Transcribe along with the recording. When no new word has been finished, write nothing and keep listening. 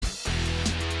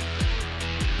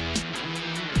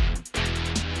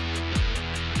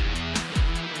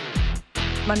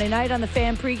Monday night on the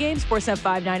Fan pregame, Sportsnet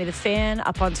 590 The Fan,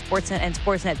 up on Sportsnet and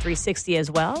Sportsnet 360 as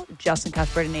well. Justin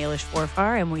Cuthbert and Ailish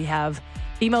Forfar, and we have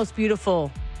the most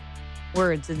beautiful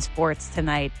words in sports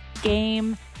tonight.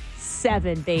 Game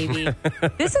 7, baby.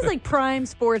 This is like prime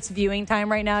sports viewing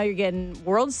time right now. You're getting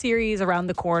World Series around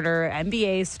the corner,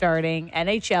 NBA starting,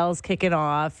 NHL's kicking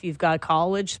off. You've got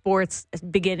college sports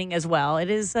beginning as well.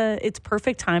 It's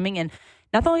perfect timing, and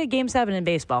nothing like a Game 7 in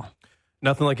baseball.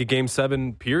 Nothing like a Game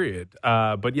 7, period.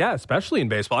 But yeah, especially in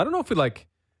baseball. I don't know if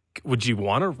would you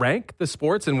want to rank the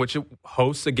sports in which it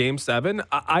hosts a Game 7?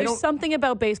 There's something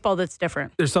about baseball that's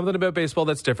different. There's something about baseball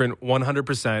that's different,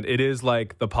 100%. It is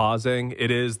like the pausing. It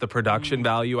is the production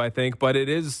value, I think. But it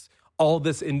is all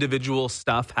this individual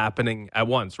stuff happening at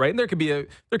once, right? And there could be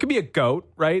a GOAT,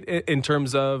 right, in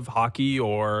terms of hockey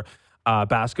or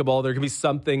basketball. There could be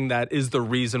something that is the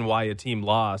reason why a team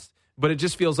lost. But it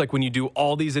just feels like when you do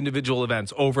all these individual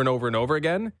events over and over and over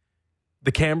again,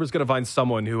 the camera's going to find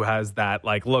someone who has that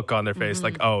like look on their face,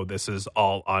 like, oh, this is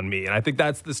all on me. And I think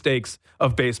that's the stakes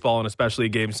of baseball, and especially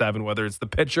Game 7, whether it's the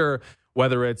pitcher,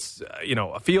 whether it's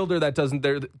a fielder that doesn't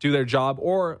do their job,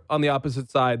 or on the opposite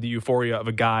side, the euphoria of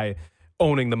a guy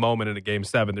owning the moment in a Game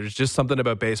 7. There's just something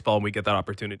about baseball, and we get that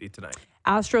opportunity tonight.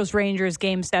 Astros-Rangers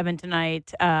Game 7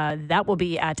 tonight. That will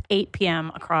be at 8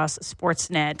 p.m. across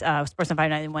Sportsnet, Sportsnet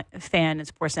 590 Fan, and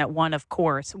Sportsnet 1, of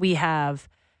course. We have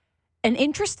an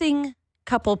interesting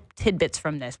couple tidbits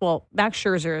from this. Well, Max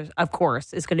Scherzer, of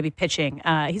course, is going to be pitching.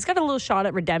 He's got a little shot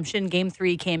at redemption. Game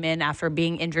 3 came in after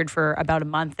being injured for about a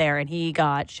month there, and he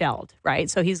got shelled,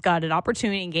 right? So he's got an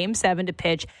opportunity in Game 7 to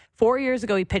pitch. 4 years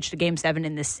ago, he pitched a Game 7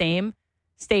 in the same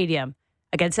stadium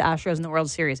against the Astros in the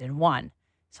World Series and won.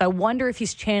 So I wonder if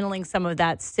he's channeling some of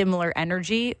that similar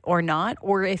energy or not,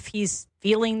 or if he's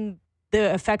feeling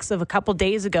the effects of a couple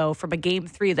days ago from a Game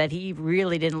 3 that he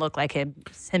really didn't look like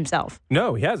himself.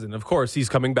 No, he hasn't. Of course, he's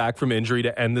coming back from injury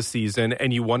to end the season,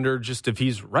 and you wonder just if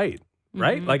he's right?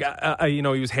 Like, he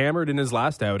was hammered in his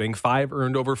last outing, 5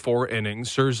 earned over 4 innings.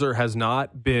 Scherzer has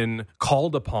not been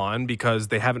called upon because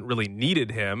they haven't really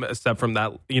needed him, except from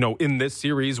that, in this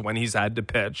series when he's had to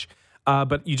pitch.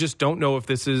 But you just don't know if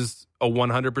this is a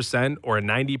 100% or a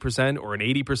 90% or an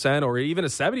 80% or even a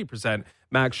 70%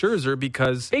 Max Scherzer,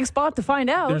 because big spot to find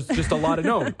out. There's just a lot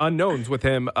of unknowns with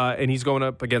him, and he's going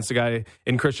up against a guy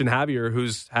in Christian Javier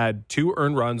who's had 2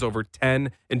 earned runs over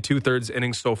 10 2/3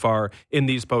 innings so far in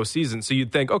these postseasons. So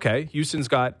you'd think, okay, Houston's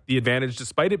got the advantage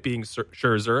despite it being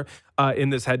Scherzer in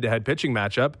this head-to-head pitching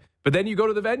matchup. But then you go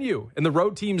to the venue, and the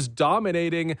road team's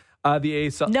dominating the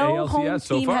ALCS so far. No home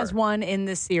team has won in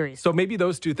this series. So maybe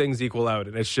those two things equal out,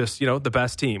 and it's just, the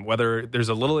best team. Whether there's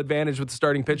a little advantage with the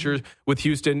starting pitchers with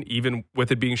Houston, even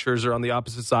with it being Scherzer on the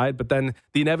opposite side, but then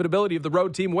the inevitability of the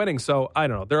road team winning. So I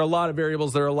don't know. There are a lot of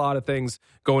variables. There are a lot of things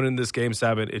going in this Game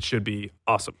 7. It should be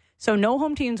awesome. So no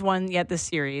home teams won yet this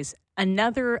series.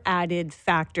 Another added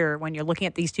factor when you're looking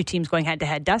at these two teams going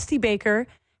head-to-head, Dusty Baker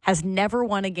has never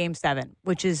won a Game 7,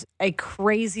 which is a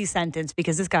crazy sentence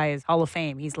because this guy is Hall of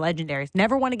Fame. He's legendary. He's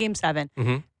never won a Game 7.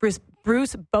 Bruce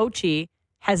Bochy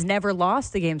has never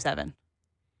lost a Game 7.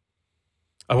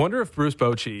 I wonder if Bruce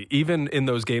Bochy, even in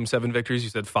those Game 7 victories, you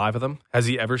said 5 of them, has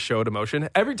he ever showed emotion?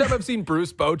 Every time I've seen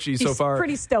Bruce Bochy so far, he's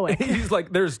pretty stoic. He's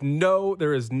like, there is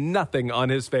nothing on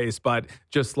his face but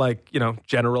just like,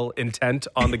 general intent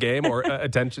on the game or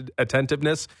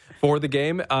attentiveness for the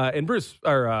game. And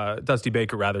Dusty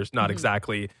Baker, rather, is not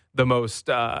exactly the most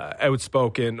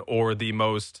outspoken or the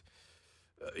most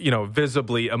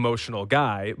visibly emotional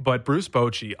guy, but Bruce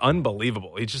Bochy,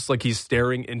 unbelievable. He's just like he's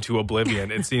staring into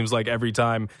oblivion. It seems like every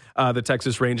time the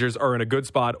Texas Rangers are in a good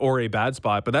spot or a bad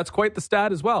spot, but that's quite the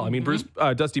stat as well. I mean,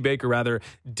 Dusty Baker, rather,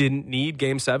 didn't need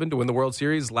Game 7 to win the World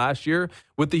Series last year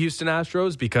with the Houston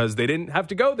Astros because they didn't have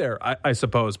to go there, I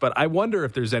suppose. But I wonder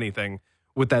if there's anything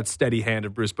with that steady hand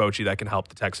of Bruce Bochy that can help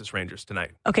the Texas Rangers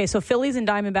tonight. Okay, so Phillies and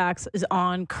Diamondbacks is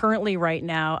on currently right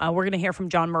now. We're going to hear from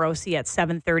John Morosi at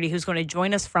 7:30, who's going to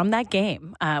join us from that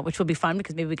game, which will be fun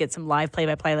because maybe we get some live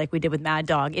play-by-play like we did with Mad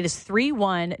Dog. It is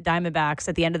 3-1 Diamondbacks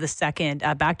at the end of the second,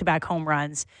 back-to-back home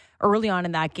runs early on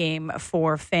in that game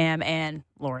for Pham and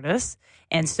Lourdes.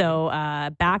 And so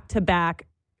back-to-back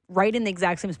right in the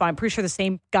exact same spot. I'm pretty sure the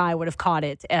same guy would have caught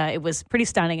it. It was pretty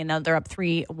stunning, and now they're up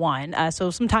 3-1.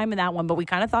 So some time in that one, but we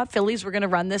kind of thought Phillies were going to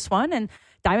run this one, and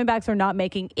Diamondbacks are not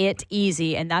making it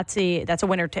easy, and that's a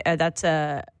winner. That's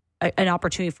an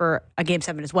opportunity for a Game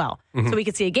 7 as well. So we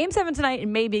could see a Game 7 tonight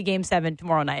and maybe a Game 7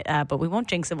 tomorrow night, but we won't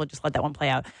jinx it. We'll just let that one play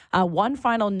out. One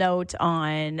final note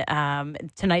on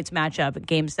tonight's matchup,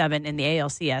 Game 7 in the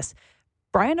ALCS.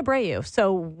 Brian Abreu.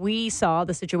 So we saw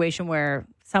the situation where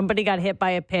Somebody got hit by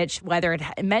a pitch, whether it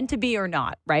meant to be or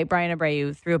not, right? Brian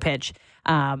Abreu threw a pitch.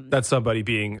 That's somebody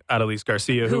being Adolis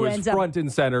Garcia, who is front and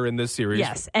center in this series.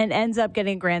 Yes, and ends up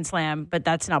getting a grand slam, but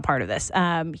that's not part of this.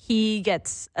 He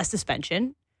gets a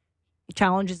suspension. He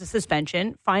challenges the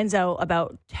suspension, finds out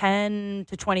about 10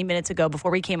 to 20 minutes ago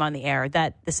before we came on the air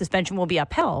that the suspension will be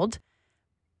upheld,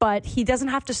 but he doesn't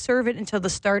have to serve it until the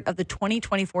start of the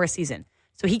 2024 season.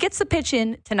 So he gets to pitch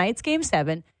in tonight's Game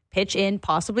 7, pitch in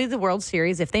possibly the World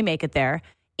Series if they make it there,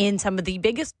 in some of the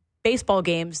biggest baseball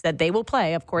games that they will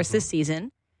play, of course, this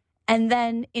season. And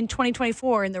then in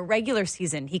 2024, in the regular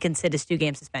season, he can sit his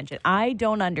 2-game suspension. I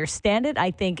don't understand it.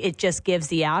 I think it just gives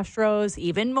the Astros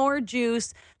even more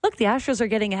juice. Look, the Astros are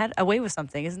getting away with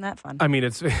something. Isn't that fun? I mean,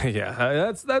 that's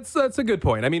a good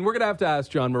point. I mean, we're going to have to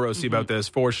ask John Morosi about this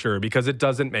for sure because it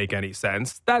doesn't make any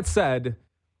sense. That said,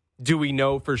 do we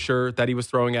know for sure that he was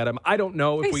throwing at him? I don't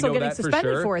know if we know that for sure. He's still getting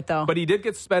suspended for it, though. But he did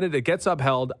get suspended. It gets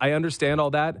upheld. I understand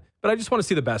all that, but I just want to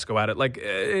see the best go at it. Like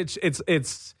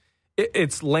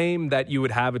it's lame that you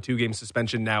would have a 2-game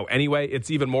suspension now anyway. It's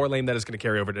even more lame that it's going to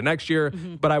carry over to next year.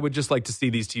 But I would just like to see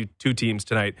these two teams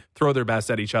tonight throw their best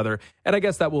at each other. And I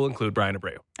guess that will include Brian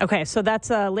Abreu. Okay, so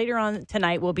that's later on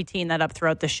tonight. We'll be teeing that up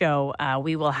throughout the show.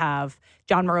 We will have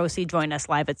John Morosi join us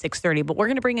live at 6:30. But we're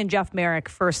going to bring in Jeff Merrick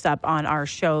first up on our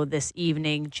show this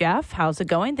evening. Jeff, how's it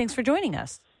going? Thanks for joining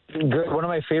us. Good. One of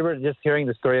my favorite, just hearing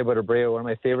the story about Abreu, one of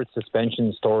my favorite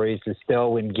suspension stories is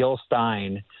still when Gil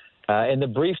Stein, in the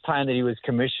brief time that he was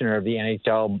commissioner of the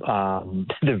NHL,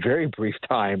 the very brief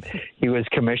time he was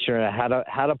commissioner,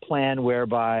 had a plan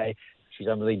whereby,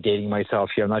 I'm really dating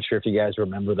myself here. I'm not sure if you guys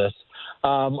remember this,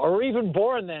 or even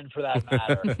born then for that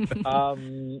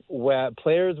matter, where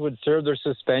players would serve their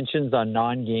suspensions on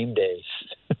non-game days.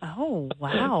 Oh,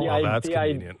 wow. That's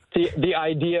convenient. The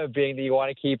idea being that you want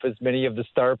to keep as many of the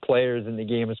star players in the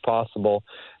game as possible,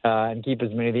 and keep as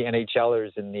many of the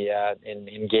NHLers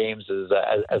in games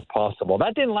as possible.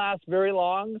 That didn't last very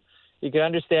long. You can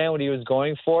understand what he was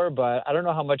going for, but I don't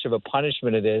know how much of a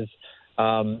punishment it is.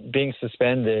 Being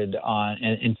suspended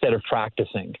instead of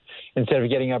practicing, instead of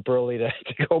getting up early to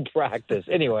go practice.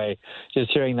 Anyway,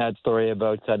 just hearing that story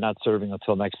about not serving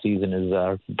until next season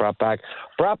is brought back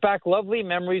lovely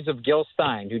memories of Gil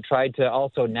Stein, who tried to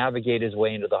also navigate his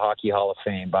way into the Hockey Hall of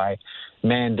Fame by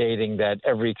mandating that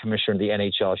every commissioner in the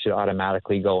NHL should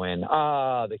automatically go in.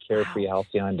 The carefree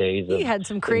halcyon days. He had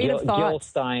some creative thoughts. Gil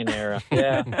Stein era.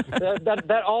 Yeah,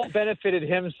 that all benefited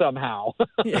him somehow.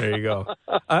 There you go.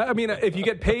 I mean, if you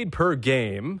get paid per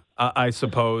game, I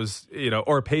suppose,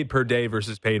 or paid per day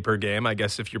versus paid per game. I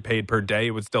guess if you're paid per day,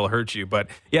 it would still hurt you. But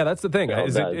yeah, that's the thing. Yeah,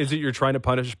 is it you're trying to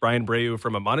punish Brian Abreu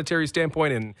from a monetary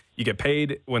standpoint and you get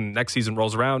paid when next season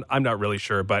rolls around? I'm not really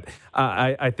sure, but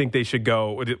I think they should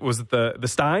go. Was it the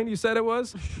Stein you said it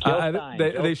was?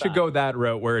 They should go that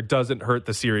route where it doesn't hurt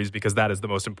the series because that is the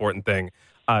most important thing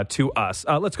to us.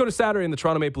 Let's go to Saturday in the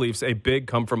Toronto Maple Leafs, a big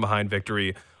come-from-behind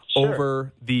victory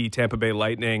over the Tampa Bay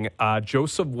Lightning.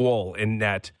 Joseph Woll in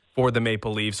net for the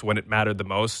Maple Leafs when it mattered the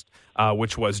most,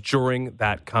 which was during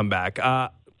that comeback.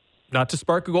 Not to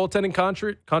spark a goaltending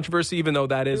controversy, even though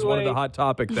that is one of the hot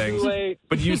topic things. Too late.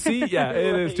 But you see, it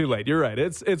is too late. You're right.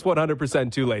 It's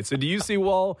 100% too late. So do you see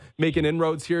Woll making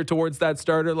inroads here towards that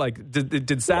starter? Like,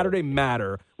 did Saturday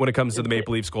matter when it comes to the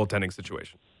Maple Leafs goaltending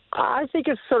situation? I think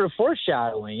it's sort of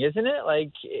foreshadowing, isn't it?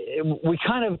 Like, we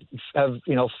kind of have,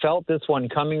 felt this one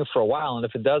coming for a while. And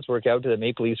if it does work out to the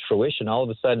Maple Leafs' fruition, all of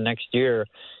a sudden next year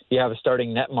you have a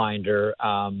starting netminder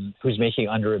who's making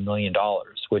under $1 million,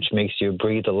 which makes you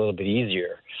breathe a little bit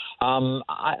easier.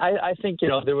 I think,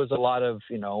 there was a lot of,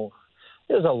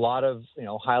 there's a lot of,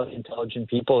 highly intelligent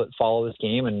people that follow this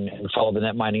game and follow the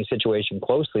netminding situation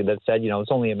closely that said,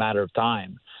 it's only a matter of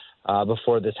time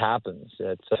before this happens.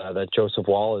 That Joseph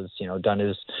Woll has, done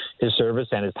his service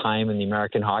and his time in the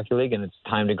American Hockey League, and it's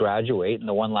time to graduate. And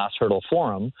the one last hurdle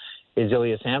for him is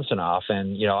Ilya Samsonov.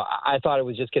 And, I thought it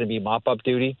was just going to be mop-up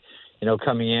duty,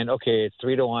 coming in. Okay, it's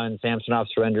 3-1. Samsonov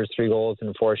surrenders 3 goals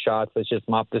and 4 shots. Let's just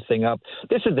mop this thing up.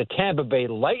 This is the Tampa Bay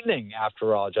Lightning,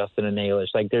 after all, Justin and Nailish.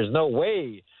 Like, there's no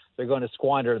way they're going to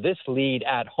squander this lead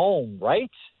at home,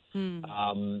 right?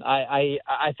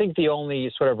 I think the only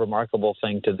sort of remarkable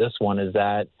thing to this one is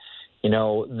that,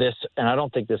 this, and I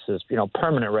don't think this is,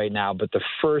 permanent right now, but the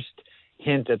first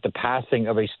hint at the passing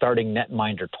of a starting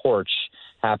netminder torch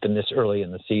happened this early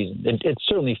in the season. It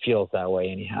certainly feels that way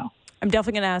anyhow. I'm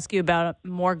definitely going to ask you about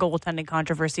more goaltending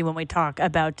controversy when we talk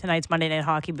about tonight's Monday Night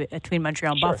Hockey between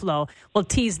Montreal and Buffalo. We'll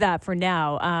tease that for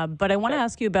now. But I want to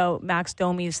ask you about Max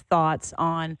Domi's thoughts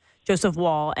on Joseph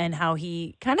Woll and how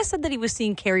he kind of said that he was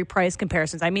seeing Carey Price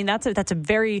comparisons. I mean, that's a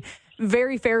very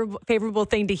very favorable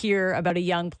thing to hear about a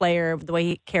young player, the way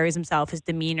he carries himself, his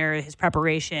demeanor, his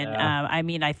preparation. Yeah. I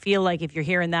mean, I feel like if you're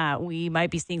hearing that, we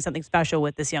might be seeing something special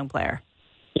with this young player.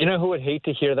 You know who would hate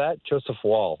to hear that? Joseph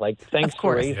Wall. Like, thanks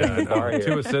for raising the bar here.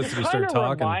 2 assists to start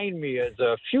talking. Remind me as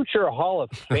a future Hall of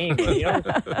Famer. You know,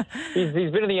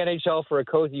 he's been in the NHL for a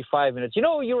cozy 5 minutes. You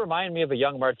know, you remind me of a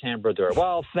young Martin Brodeur.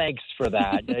 Well, thanks for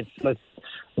that. Let's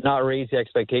not raise the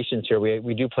expectations here.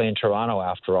 We do play in Toronto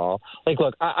after all. Like,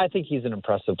 look, I think he's an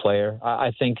impressive player.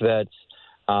 I think that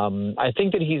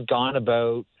he's gone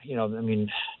about. You know, I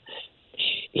mean,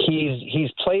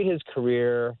 he's played his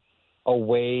career a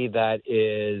way that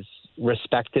is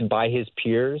respected by his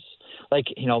peers. Like,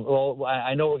 you know, well,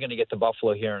 I know we're going to get to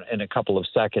Buffalo here in a couple of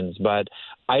seconds, but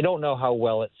I don't know how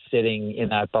well it's sitting in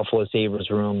that Buffalo Sabres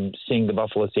room, seeing the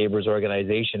Buffalo Sabres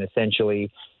organization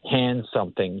essentially hand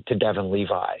something to Devin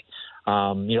Levi.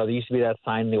 You know, there used to be that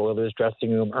sign in the Oilers dressing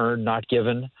room, earned, not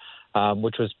given,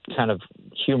 which was kind of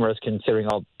humorous considering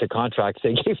all the contracts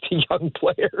they gave to young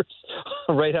players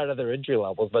right out of their entry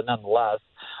levels. But nonetheless,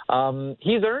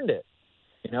 he's earned it.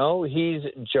 You know,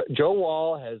 Joe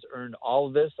Wall has earned all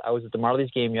of this. I was at the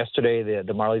Marlies game yesterday,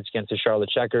 the Marlies against the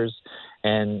Charlotte Checkers,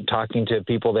 and talking to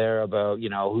people there about,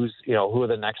 who are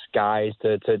the next guys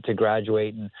to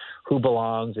graduate and who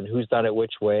belongs and who's done it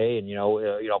which way. And,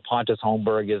 Pontus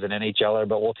Holmberg is an NHLer,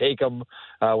 but we'll take him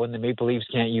when the Maple Leafs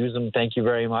can't use him. Thank you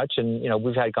very much. And,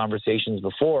 we've had conversations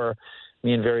before,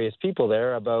 me and various people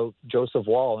there, about Joseph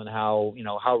Wall and how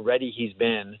ready he's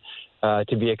been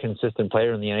to be a consistent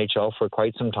player in the NHL for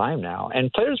quite some time now.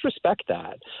 And players respect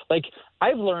that. Like,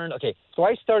 I've learned, so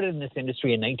I started in this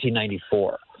industry in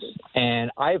 1994. And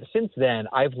since then,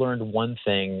 I've learned one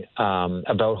thing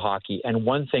about hockey, and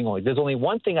one thing only. There's only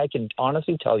one thing I can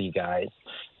honestly tell you guys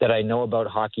that I know about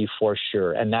hockey for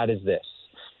sure, and that is this.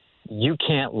 You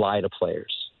can't lie to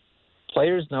players.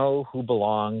 Players know who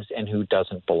belongs and who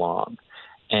doesn't belong.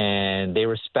 And they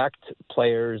respect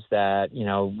players that,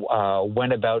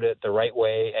 went about it the right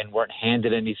way and weren't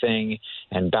handed anything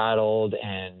and battled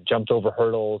and jumped over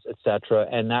hurdles, etc.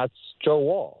 And that's Joe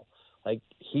Wall. Like,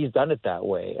 he's done it that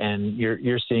way. And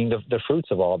you're seeing the fruits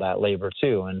of all that labor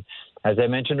too. And as I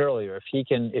mentioned earlier, if he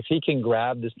can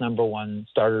grab this number one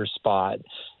starter spot,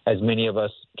 as many of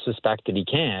us suspect that he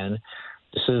can,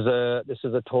 this is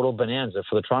a total bonanza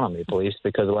for the Toronto Maple Leafs,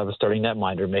 because they'll have a starting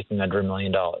netminder making under $1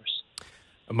 million.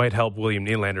 It might help William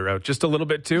Nylander out just a little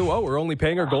bit too. Oh, we're only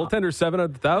paying our goaltender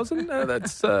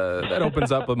 $700,000. That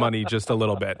opens up the money just a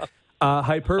little bit.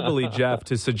 Hyperbole, Jeff,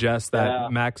 to suggest that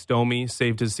Max Domi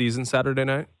saved his season Saturday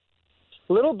night.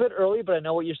 A little bit early, but I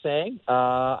know what you're saying.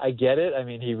 I get it. I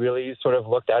mean, he really sort of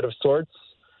looked out of sorts.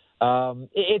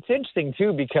 It's interesting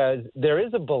too, because there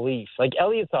is a belief, like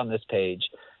Elliot's on this page.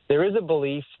 There is a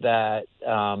belief that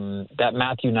that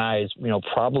Matthew Nyes,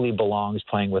 probably belongs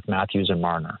playing with Matthews and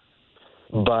Marner.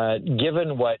 But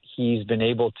given what he's been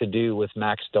able to do with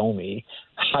Max Domi,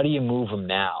 how do you move him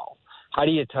now? How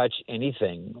do you touch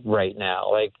anything right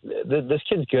now? Like, this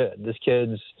kid's good. This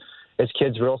kid's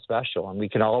real special. And we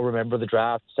can all remember the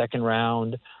draft, second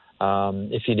round.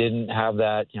 If he didn't have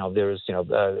that, there's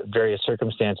various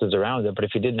circumstances around it. But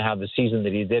if he didn't have the season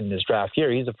that he did in his draft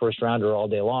year, he's a first rounder all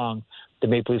day long. The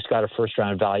Maple Leafs got a first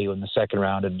round value in the second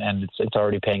round, and it's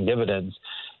already paying dividends.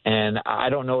 And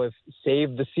I don't know if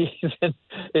save the season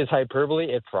is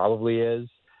hyperbole. It probably is.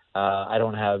 I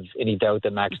don't have any doubt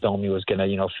that Max Domi was going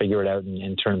to, figure it out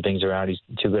and turn things around. He's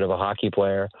too good of a hockey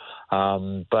player.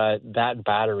 But that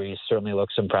battery certainly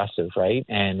looks impressive, right?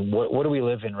 And what do we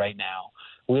live in right now?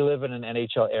 We live in an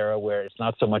NHL era where it's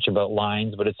not so much about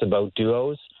lines, but it's about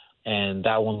duos. And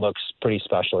that one looks pretty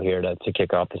special here to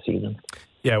kick off the season.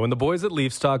 Yeah, when the boys at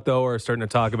Leafs Talk, though, are starting to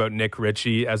talk about Nick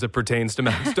Ritchie as it pertains to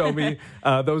Max Domi,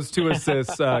 those 2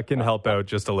 assists can help out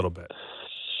just a little bit.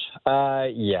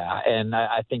 Yeah, and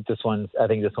I think this one's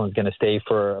going to stay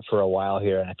for a while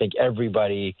here, and I think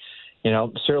everybody,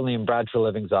 certainly in Bradford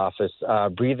Living's office,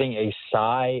 breathing a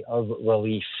sigh of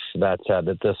relief that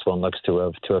this one looks to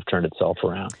have turned itself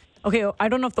around. Okay, I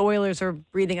don't know if the Oilers are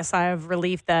breathing a sigh of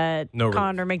relief that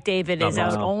Connor McDavid is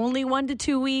out only 1 to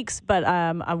 2 weeks, but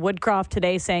Woodcroft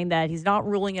today saying that he's not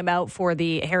ruling him out for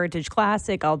the Heritage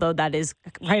Classic, although that is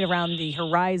right around the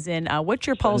horizon. What's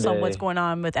your pulse on what's going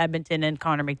on with Edmonton and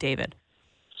Connor McDavid?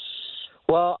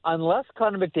 Well, unless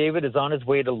Connor McDavid is on his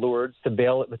way to Lourdes to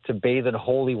bathe in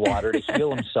holy water to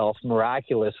heal himself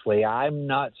miraculously, I'm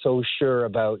not so sure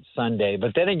about Sunday.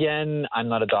 But then again, I'm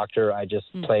not a doctor. I just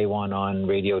play one on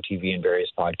radio, TV, and various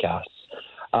podcasts.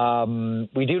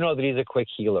 We do know that he's a quick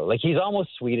healer. Like, he's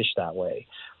almost Swedish that way.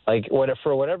 Like,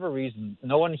 for whatever reason,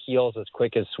 no one heals as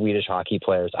quick as Swedish hockey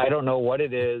players. I don't know what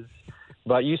it is.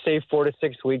 But you say 4 to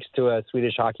 6 weeks to a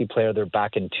Swedish hockey player, they're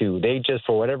back in 2. They just,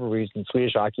 for whatever reason,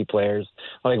 Swedish hockey players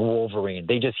are like Wolverine.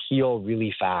 They just heal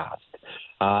really fast.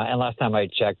 And last time I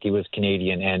checked, he was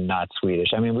Canadian and not Swedish.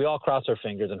 I mean, we all cross our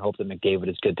fingers and hope that McDavid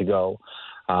is good to go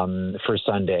for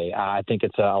Sunday. I think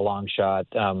it's a long shot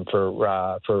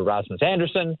for Rasmus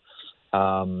Anderson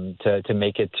to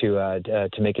make it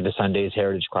to Sunday's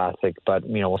Heritage Classic, but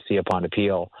we'll see upon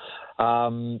appeal.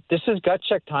 This is gut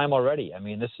check time already. I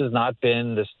mean, this has not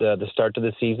been the start to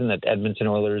the season that Edmonton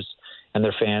Oilers and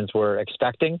their fans were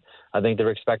expecting. I think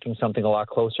they're expecting something a lot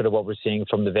closer to what we're seeing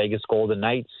from the Vegas Golden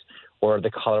Knights or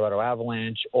the Colorado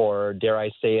Avalanche, or dare I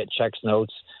say it, checks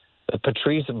notes, the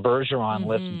Patrice Bergeron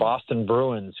list Boston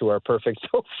Bruins, who are perfect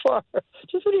so far.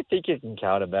 Just what do you think you can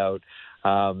count about? Who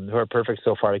are perfect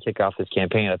so far to kick off this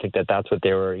campaign? I think that's what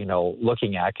they were,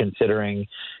 looking at, considering,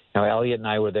 Elliot and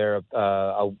I were there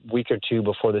a week or two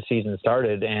before the season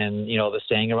started, and, the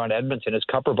saying around Edmonton is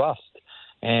cup or bust.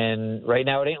 And right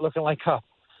now it ain't looking like cup.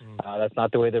 That's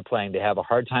not the way they're playing. They have a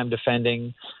hard time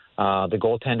defending. The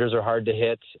goaltenders are hard to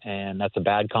hit, and that's a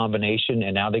bad combination.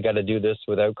 And now they got to do this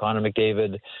without Connor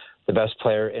McDavid, the best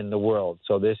player in the world.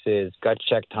 So this is gut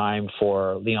check time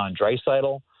for Leon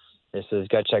Draisaitl. This is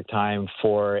gut check time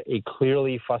for a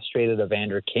clearly frustrated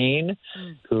Evander Kane,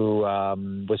 who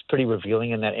was pretty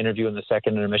revealing in that interview in the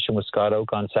second intermission with Scott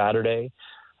Oak on Saturday.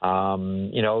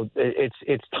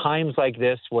 It's times like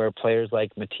this where players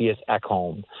like Matthias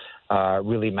Ekholm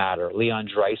really matter. Leon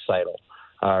Draisaitl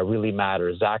really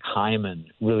matter. Zach Hyman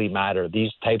really matter.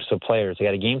 These types of players. They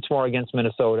got a game tomorrow against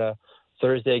Minnesota,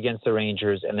 Thursday against the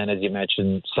Rangers, and then, as you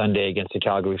mentioned, Sunday against the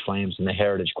Calgary Flames in the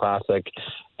Heritage Classic.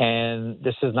 And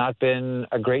this has not been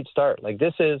a great start. Is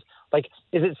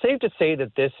it safe to say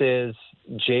that this is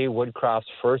Jay Woodcroft's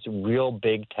first real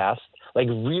big test,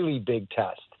 really big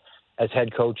test, as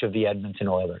head coach of the Edmonton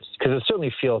Oilers? Because it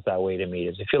certainly feels that way to me.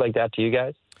 Does it feel like that to you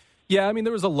guys? Yeah, I mean,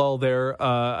 there was a lull there.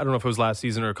 I don't know if it was last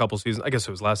season or a couple seasons. I guess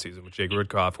it was last season with Jay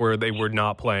Woodcroft, where they were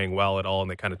not playing well at all,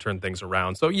 and they kind of turned things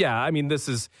around. So, yeah, I mean,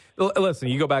 listen,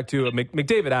 you go back to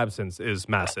McDavid absence is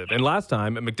massive. And last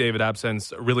time, McDavid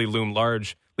absence really loomed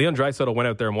large. Leon Draisaitl went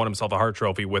out there and won himself a Hart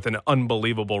Trophy with an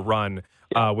unbelievable run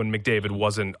when McDavid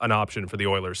wasn't an option for the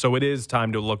Oilers. So it is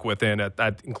time to look within.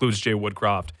 That includes Jay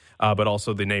Woodcroft, but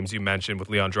also the names you mentioned with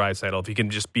Leon Draisaitl. If he can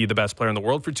just be the best player in the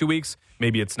world for 2 weeks,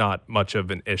 maybe it's not much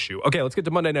of an issue. Okay, let's get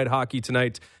to Monday Night Hockey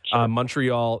tonight. Sure.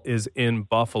 Montreal is in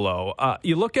Buffalo.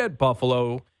 You look at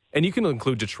Buffalo, and you can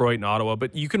include Detroit and Ottawa,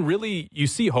 but you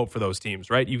see hope for those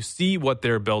teams, right? You see what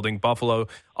they're building. Buffalo,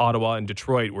 Ottawa, and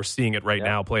Detroit, we're seeing it right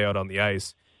now play out on the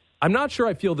ice. I'm not sure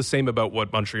I feel the same about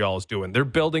what Montreal is doing. They're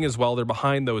building as well. They're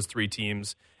behind those three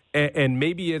teams. And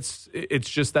maybe it's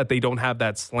just that they don't have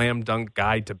that slam dunk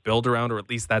guy to build around, or at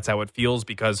least that's how it feels,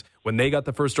 because when they got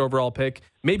the first overall pick,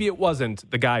 maybe it wasn't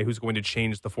the guy who's going to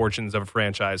change the fortunes of a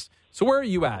franchise. So where are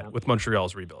you at with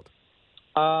Montreal's rebuild?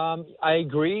 I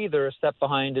agree. They're a step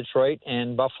behind Detroit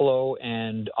and Buffalo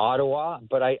and Ottawa,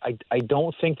 but I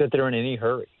don't think that they're in any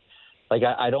hurry.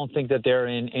 I don't think that they're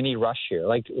in any rush here.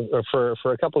 For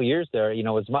a couple of years there,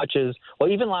 as much as,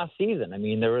 even last season, I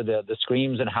mean, there were the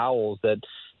screams and howls that,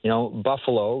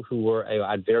 Buffalo, who were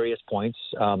at various points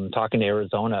talking to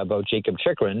Arizona about Jacob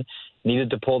Chychrun, needed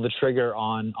to pull the trigger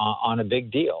on a big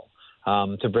deal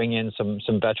to bring in some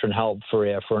veteran help for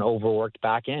an overworked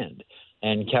back end.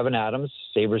 And Kevin Adams,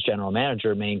 Sabres general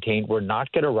manager, maintained we're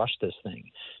not going to rush this thing.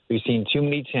 We've seen too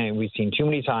many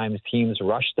times teams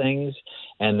rush things,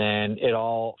 and then it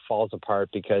all falls apart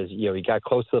because you got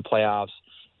close to the playoffs,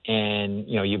 and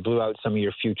you blew out some of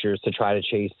your futures to try to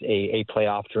chase a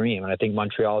playoff dream. And I think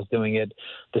Montreal is doing it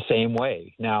the same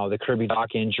way. Now, the Kirby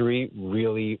Dach injury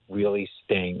really, really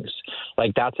stings.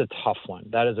 That's a tough one.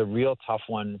 That is a real tough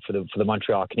one for the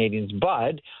Montreal Canadiens,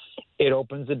 but it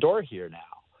opens the door here now.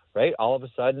 Right, all of a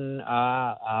sudden,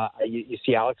 you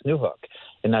see Alex Newhook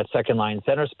in that second-line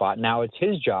center spot. Now it's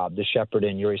his job to shepherd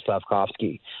in Yuri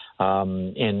Slafkovsky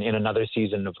in another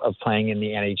season of playing in the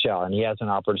NHL, and he has an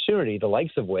opportunity, the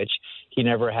likes of which he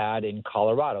never had in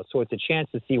Colorado. So it's a chance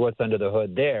to see what's under the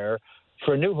hood there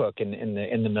for Newhook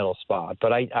in the middle spot.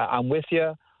 But I'm with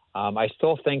you. I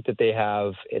still think that they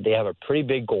have a pretty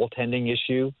big goaltending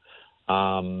issue.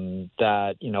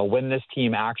 That, when this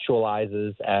team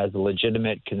actualizes as a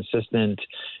legitimate, consistent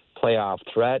playoff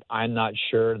threat, I'm not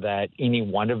sure that any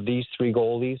one of these three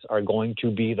goalies are going to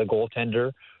be the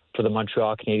goaltender for the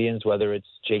Montreal Canadiens, whether it's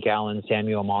Jake Allen,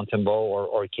 Samuel Montembeault,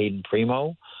 or Caden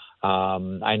Primo.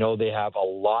 I know they have a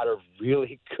lot of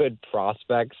really good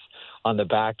prospects on the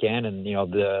back end, and,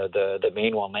 the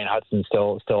main one, Lane Hudson,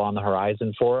 still on the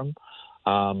horizon for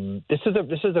them. This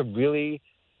is a really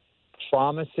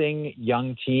promising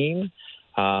young team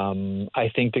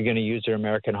I think they're going to use their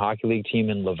American Hockey League team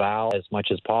in Laval as much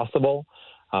as possible.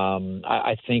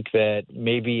 I think that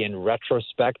maybe in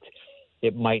retrospect,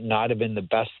 it might not have been the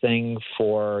best thing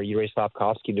for Juraj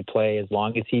Slafkovsky to play as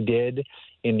long as he did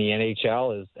in the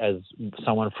NHL. As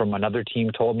someone from another team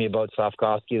told me about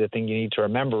Slafkovsky, the thing you need to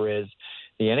remember is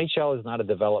the NHL is not a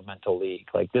developmental league.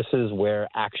 Like, this is where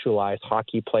actualized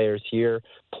hockey players here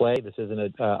play. This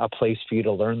isn't a place for you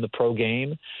to learn the pro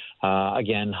game.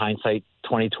 Again, hindsight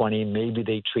 2020, maybe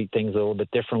they treat things a little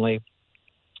bit differently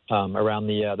around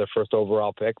the first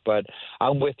overall pick. But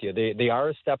I'm with you. They are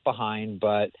a step behind,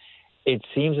 but it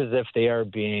seems as if they are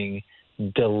being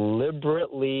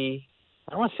deliberately,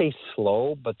 I don't want to say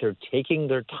slow, but they're taking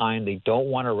their time. They don't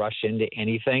want to rush into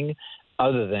anything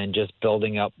other than just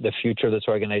building up the future of this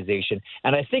organization.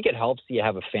 And I think it helps that you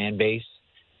have a fan base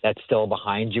that's still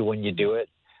behind you when you do it.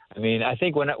 I mean, I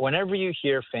think whenever you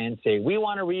hear fans say, we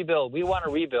want to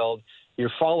rebuild, your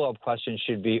follow-up question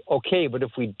should be, okay, but if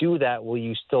we do that, will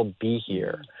you still be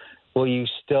here? Will you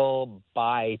still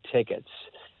buy tickets?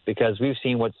 Because we've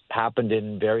seen what's happened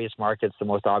in various markets, the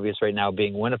most obvious right now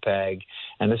being Winnipeg.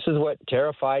 And this is what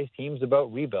terrifies teams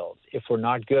about rebuilds. If we're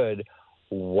not good,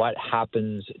 what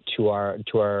happens to our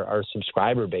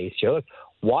subscriber base here? Look,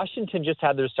 Washington just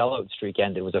had their sellout streak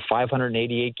ended. It was a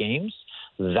 588 games.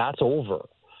 That's over.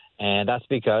 And that's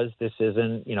because this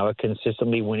isn't, a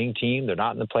consistently winning team. They're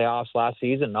not in the playoffs last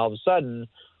season. And all of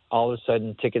a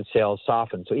sudden, ticket sales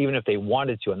soften. So even if they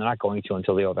wanted to, and they're not going to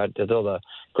until the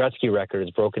Gretzky record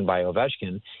is broken by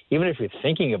Ovechkin, even if you're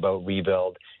thinking about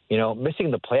rebuild,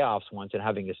 missing the playoffs once and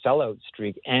having a sellout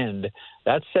streak end,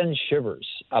 that sends shivers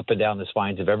up and down the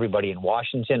spines of everybody in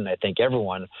Washington, and I think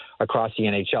everyone across the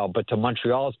NHL. But to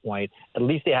Montreal's point, at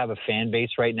least they have a fan base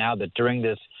right now that during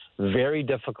this very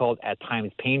difficult, at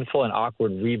times painful and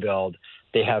awkward rebuild,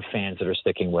 they have fans that are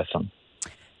sticking with them.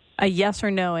 A yes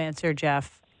or no answer,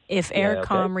 Jeff. If Eric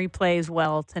Comrie plays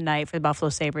well tonight for the Buffalo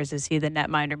Sabres, is he the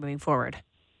netminder moving forward?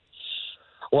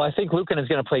 Well, I think Luukkonen is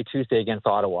going to play Tuesday against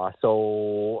Ottawa.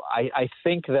 So I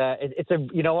think that it's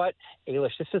you know what,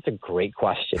 Ailish, this is a great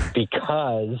question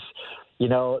because,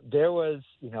 there was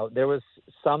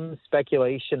some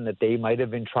speculation that they might have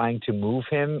been trying to move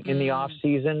him in the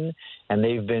offseason, and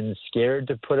they've been scared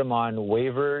to put him on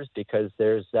waivers because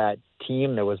there's that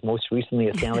team that was most recently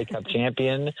a Stanley Cup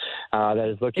champion that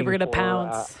is looking for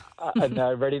pounce.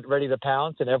 ready to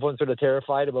pounce, and everyone's sort of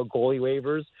terrified about goalie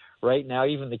waivers right now.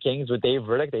 Even the Kings with Dave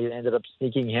Riddick, they ended up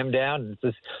sneaking him down.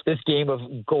 It's this game of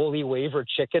goalie waiver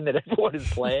chicken that everyone is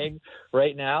playing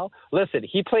right now. Listen,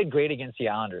 he played great against the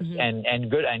Islanders, and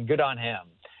good on him.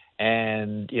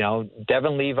 And,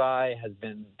 Devin Levi has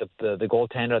been the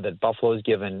goaltender that Buffalo's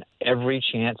given every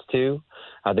chance to.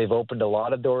 They've opened a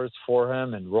lot of doors for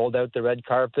him and rolled out the red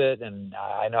carpet, and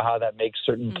I know how that makes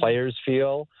certain players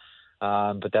feel.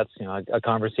 But that's a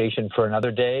conversation for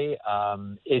another day.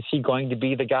 Is he going to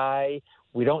be the guy?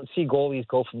 We don't see goalies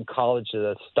go from college to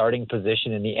the starting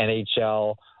position in the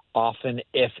NHL often,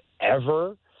 if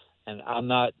ever. And I'm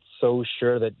not so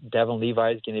sure that Devin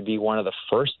Levi is going to be one of the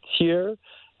first here.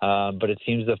 But it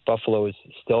seems that Buffalo is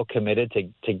still committed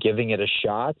to giving it a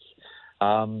shot.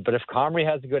 But if Comrie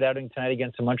has a good outing tonight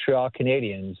against the Montreal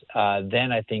Canadiens,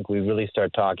 then I think we really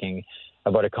start talking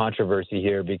about a controversy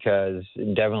here because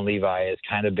Devin Levi has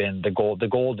kind of been the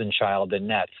golden child in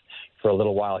net for a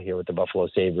little while here with the Buffalo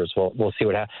Sabres. We'll see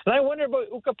what happens. And I wonder about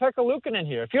Ukko-Pekka Luukkonen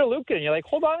here. If you're Luukkonen, you're like,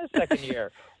 hold on a second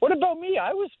here. What about me?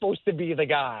 I was supposed to be the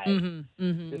guy.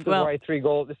 This is why three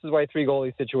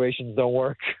goalie situations don't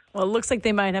work. Well, it looks like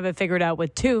they might have it figured out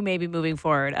with two maybe moving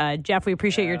forward. Jeff, we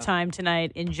appreciate your time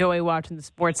tonight. Enjoy watching the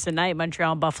sports tonight.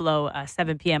 Montreal and Buffalo,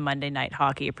 7 p.m. Monday night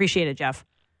hockey. Appreciate it, Jeff.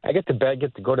 I get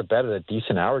to go to bed at a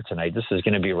decent hour tonight. This is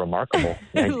going to be remarkable.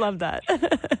 I love that.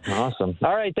 Awesome.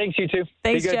 All right. Thanks, you two.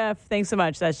 Thanks, Jeff. Thanks so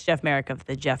much. That's Jeff Merrick of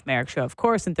the Jeff Merrick Show, of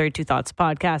course, and 32 Thoughts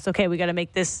podcast. Okay, we got to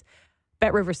make this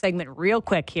Bet Rivers segment real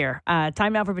quick here.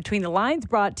 Time now for Between the Lines,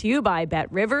 brought to you by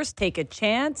Bet Rivers. Take a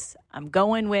chance. I'm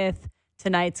going with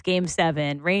tonight's Game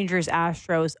 7.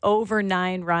 Rangers-Astros over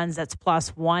 9 runs. That's plus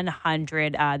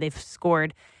 100. They've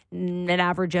scored an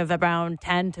average of around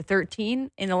 10 to 13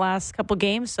 in the last couple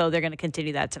games, so they're going to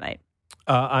continue that tonight.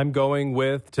 I'm going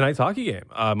with tonight's hockey game,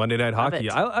 Monday Night Hockey.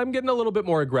 I'm getting a little bit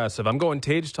more aggressive. I'm going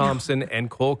Tage Thompson and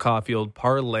Cole Caulfield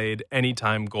parlayed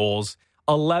anytime goals.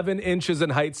 11 inches in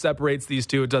height separates these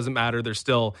two. It doesn't matter. They're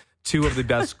still two of the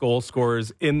best goal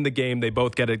scorers in the game. They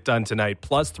both get it done tonight.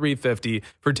 Plus 350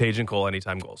 for Tage and Cole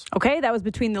anytime goals. Okay, that was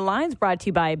Between the Lines, brought to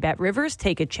you by Bet Rivers.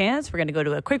 Take a chance. We're going to go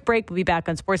to a quick break. We'll be back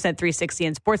on Sportsnet 360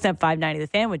 and Sportsnet 590 The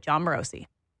Fan with John Morosi.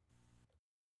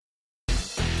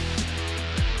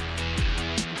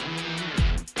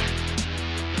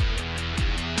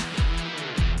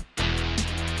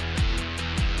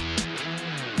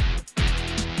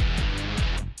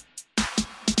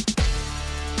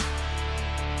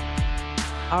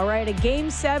 All right, a Game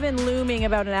 7 looming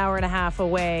about an hour and a half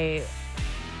away.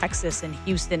 Texas and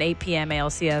Houston, 8 p.m.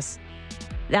 ALCS.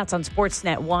 That's on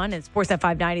Sportsnet 1 and Sportsnet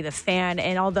 590, The Fan.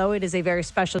 And although it is a very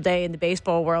special day in the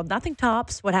baseball world, nothing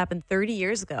tops what happened 30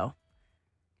 years ago.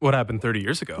 What happened 30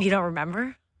 years ago? You don't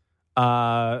remember?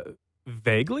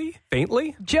 Vaguely?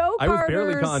 Faintly? Joe Carter's I was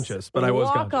barely conscious, but I was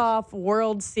conscious. walk-off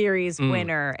World Series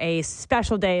winner. A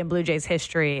special day in Blue Jays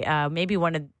history. Maybe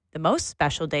one of the most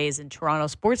special days in Toronto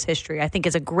sports history. I think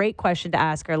is a great question to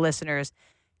ask our listeners.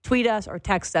 Tweet us or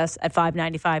text us at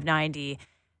 590-590.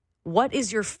 What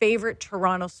is your favorite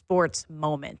Toronto sports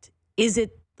moment? Is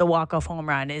it the walk-off home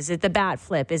run? Is it the bat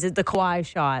flip? Is it the Kawhi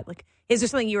shot? Like, is there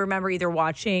something you remember either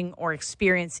watching or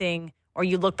experiencing, or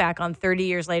you look back on 30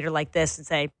 years later like this and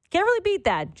say, can't really beat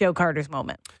that Joe Carter's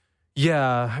moment?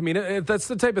 Yeah, I mean, that's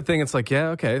the type of thing. It's like, yeah,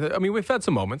 okay. I mean, we've had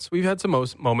some moments. We've had some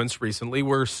moments recently.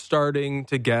 We're starting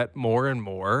to get more and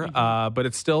more, but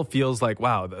it still feels like,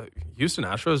 wow, the Houston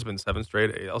Astros have been 7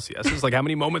 straight ALCSs. Like, how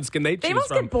many moments can they choose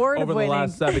from over the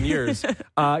last 7 years?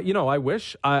 I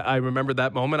wish I remembered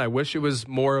that moment. I wish it was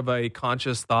more of a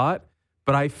conscious thought,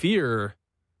 but I fear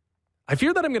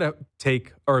that I'm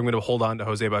going to hold on to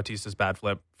Jose Bautista's bat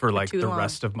flip for like the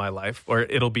rest of my life, or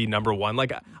it'll be number one.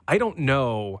 Like, I don't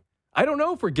know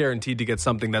if we're guaranteed to get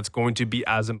something that's going to be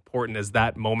as important as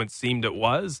that moment seemed it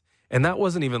was. And that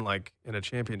wasn't even like in a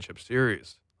championship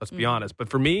series, let's be honest. But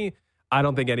for me, I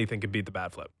don't think anything could beat the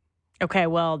bat flip. Okay,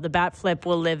 well, the bat flip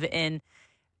will live in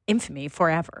infamy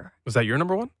forever. Was that your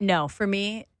number one? No, for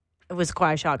me, it was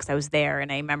Kawhi shot because I was there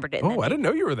and I remembered it. Oh, I didn't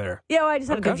know you were there. Yeah, well, I just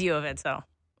had a good view of it, so.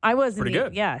 I was pretty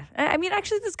good. Yeah. I mean,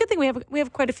 actually, that's a good thing. We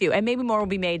have quite a few, and maybe more will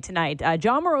be made tonight.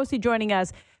 John Morosi joining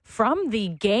us from the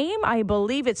game. I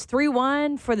believe it's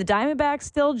 3-1 for the Diamondbacks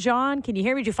still. John, can you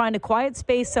hear me? Did you find a quiet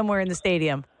space somewhere in the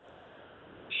stadium?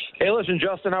 Hey, listen,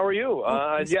 Justin, how are you?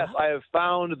 Yes, I have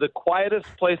found the quietest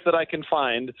place that I can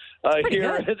find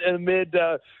here amid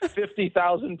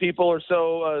 50,000 people or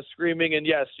so screaming. And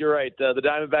yes, you're right. The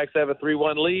Diamondbacks have a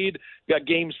 3-1 lead. Got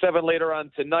Game 7 later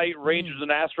on tonight, Rangers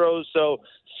and Astros.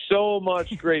 So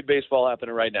much great baseball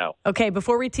happening right now. Okay,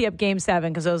 before we tee up Game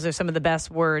 7, because those are some of the best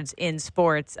words in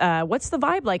sports, what's the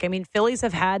vibe like? I mean, Phillies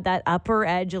have had that upper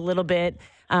edge a little bit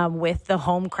with the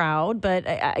home crowd, but,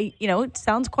 it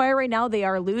sounds quiet right now. They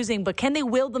are losing, but can they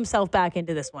will themselves back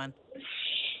into this one?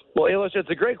 Well, Elish, it's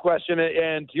a great question,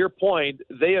 and to your point,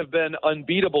 they have been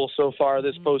unbeatable so far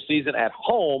this postseason at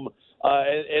home,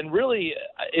 and really,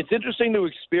 it's interesting to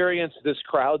experience this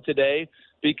crowd today,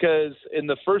 because in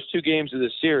the first 2 games of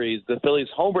this series, the Phillies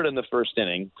homered in the first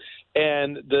inning,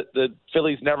 and the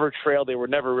Phillies never trailed. They were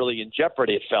never really in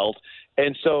jeopardy, it felt.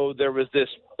 And so there was this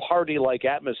party-like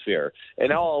atmosphere. And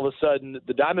now all of a sudden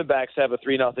the Diamondbacks have a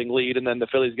 3-0 lead, and then the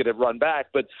Phillies get it run back.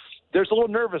 But there's a little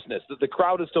nervousness. The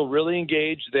crowd is still really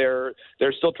engaged. They're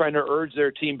still trying to urge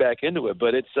their team back into it.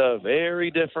 But it's a very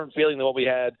different feeling than what we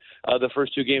had the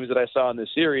first 2 games that I saw in this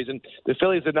series. And the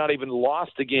Phillies have not even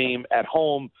lost a game at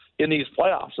home in these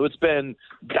playoffs. So it's been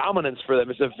dominance for them.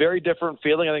 It's a very different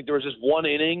feeling. I think there was just 1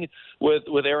 inning with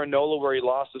Aaron Nola where he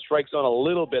lost the strike zone a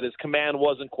little bit. His command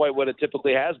wasn't quite what it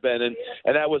typically has been. And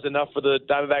that was enough for the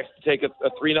Diamondbacks to take a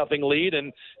 3-0 lead,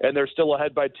 and they're still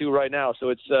ahead by 2 right now. So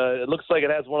it looks like it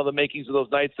has one of the makings of those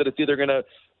nights that it's either going to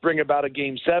bring about a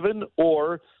Game 7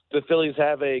 or the Phillies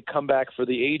have a comeback for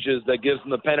the ages that gives them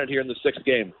the pennant here in the 6th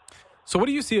game. So what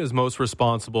do you see as most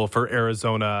responsible for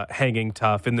Arizona hanging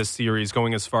tough in this series,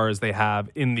 going as far as they have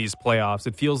in these playoffs?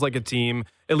 It feels like a team,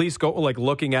 at least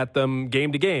looking at them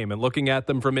game to game and looking at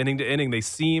them from inning to inning, they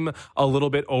seem a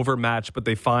little bit overmatched, but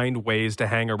they find ways to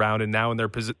hang around. And now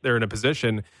they're in a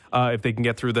position, if they can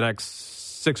get through the next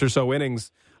 6 or so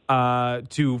innings,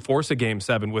 to force a Game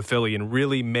 7 with Philly and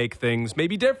really make things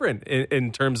maybe different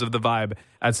in terms of the vibe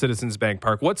at Citizens Bank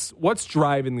Park. What's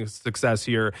driving the success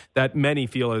here that many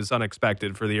feel is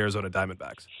unexpected for the Arizona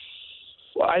Diamondbacks?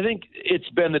 Well, I think it's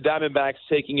been the Diamondbacks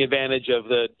taking advantage of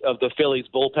the Phillies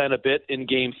bullpen a bit in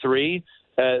Game 3.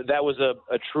 That was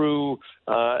a true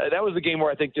that was a game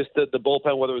where I think just the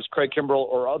bullpen, whether it was Craig Kimbrell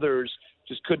or others,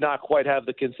 just could not quite have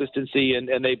the consistency,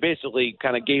 and they basically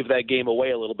kind of gave that game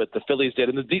away a little bit. The Phillies did,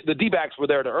 and the D-backs were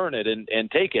there to earn it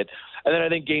and take it. And then I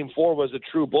think Game 4 was a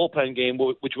true bullpen game,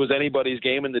 which was anybody's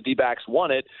game, and the D-backs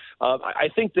won it. I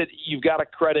think that you've got to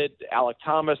credit Alek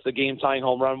Thomas, the game-tying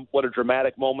home run. What a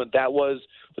dramatic moment that was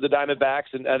for the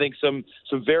Diamondbacks, and I think some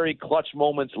very clutch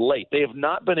moments late. They have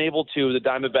not been able to, the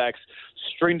Diamondbacks,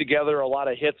 string together a lot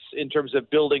of hits in terms of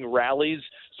building rallies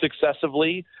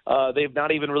successively. They've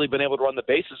not even really been able to run the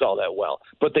bases all that well.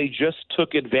 But they just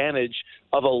took advantage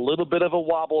of a little bit of a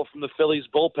wobble from the Phillies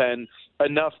bullpen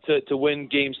enough to win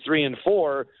games 3 and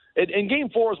 4. And game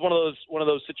 4 is one of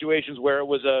those situations where it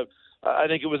was I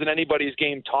think it was an anybody's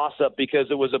game toss-up because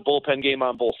it was a bullpen game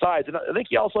on both sides. And I think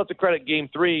you also have to credit game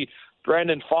 3,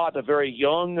 Brandon Pfaadt, a very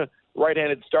young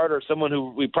right-handed starter, someone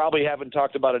who we probably haven't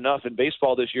talked about enough in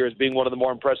baseball this year as being one of the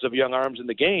more impressive young arms in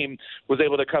the game, was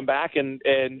able to come back and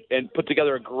put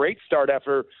together a great start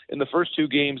after in the first 2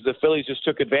 games the Phillies just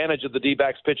took advantage of the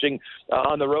D-backs pitching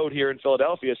on the road here in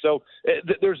Philadelphia. So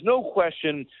there's no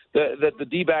question that the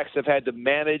D-backs have had to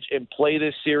manage and play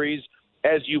this series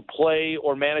as you play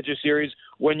or manage a series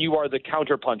when you are the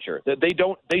counterpuncher.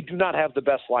 They do not have the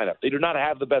best lineup. They do not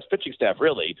have the best pitching staff,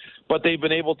 really, but they've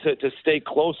been able to stay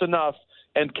close enough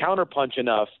and counterpunch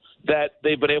enough that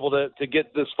they've been able to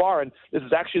get this far. And this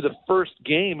is actually the first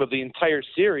game of the entire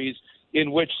series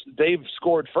in which they've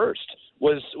scored first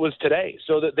was today.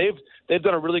 So that they've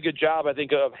done a really good job, I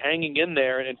think, of hanging in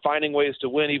there and finding ways to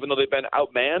win, even though they've been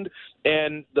outmanned.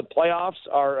 And the playoffs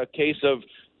are a case of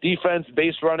defense,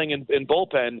 base running, and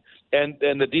bullpen, and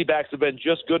the D-backs have been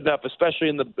just good enough, especially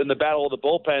in the battle of the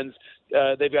bullpens.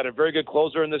 They've got a very good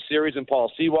closer in this series in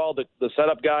Paul Sewald. The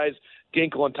setup guys,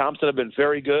 Ginkel and Thompson, have been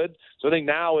very good. So I think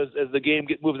now as the game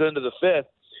moves into the 5th,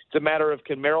 it's a matter of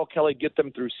can Merrill Kelly get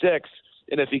them through 6,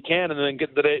 and if he can, and then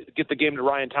get the game to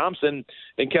Ryan Thompson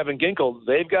and Kevin Ginkel,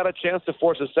 they've got a chance to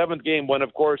force a 7th game when,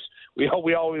 of course, we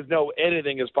always know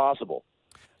anything is possible.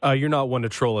 You're not one to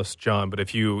troll us, John, but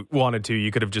if you wanted to,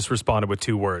 you could have just responded with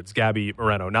 2 words, Gabby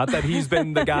Moreno. Not that he's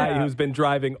been the guy who's been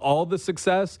driving all the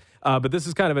success, but this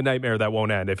is kind of a nightmare that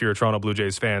won't end if you're a Toronto Blue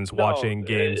Jays fans watching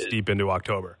games deep into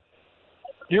October.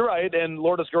 You're right, and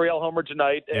Lourdes Gurriel homer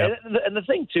tonight. Yep. And the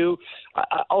thing, too,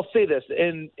 I'll say this,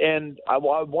 and I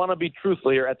want to be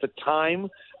truthful here. At the time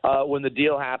when the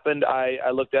deal happened, I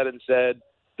looked at it and said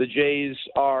the Jays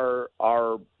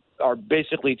are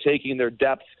basically taking their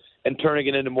depth and turning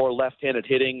it into more left-handed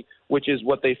hitting, which is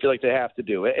what they feel like they have to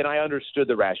do. And I understood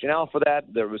the rationale for that.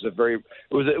 There was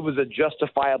it was a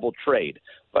justifiable trade.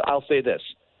 But I'll say this.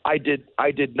 I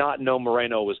did not know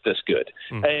Moreno was this good.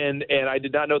 And I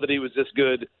did not know that he was this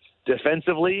good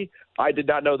defensively. I did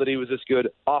not know that he was this good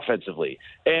offensively.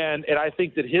 And I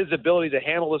think that his ability to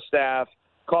handle the staff,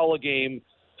 call a game,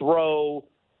 throw,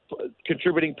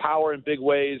 contributing power in big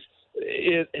ways,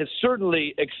 it has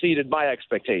certainly exceeded my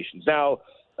expectations. Now,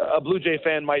 a Blue Jay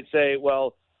fan might say,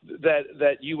 well,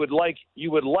 that you would like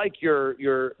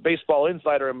your baseball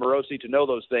insider and Morosi to know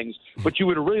those things, but you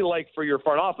would really like for your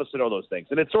front office to know those things.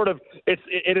 And it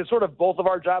is sort of both of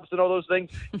our jobs to know those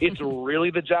things. It's really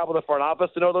the job of the front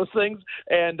office to know those things.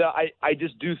 And I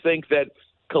just do think that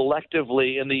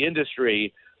collectively in the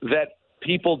industry that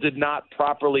people did not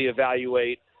properly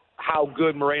evaluate how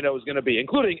good Moreno is going to be,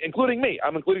 including me.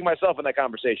 I'm including myself in that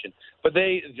conversation. But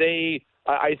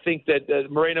I think that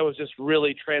Moreno has just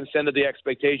really transcended the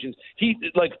expectations.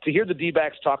 To hear the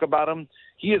D-backs talk about him,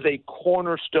 he is a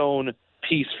cornerstone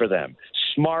piece for them.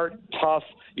 Smart, tough.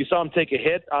 You saw him take a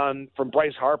hit from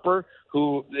Bryce Harper,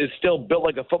 who is still built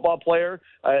like a football player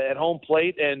at home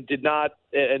plate and did not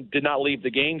leave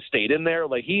the game, stayed in there.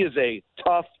 Like, he is a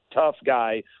tough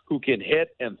guy who can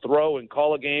hit and throw and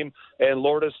call a game, and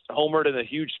Lourdes homered in a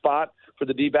huge spot for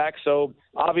the D-backs. So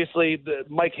obviously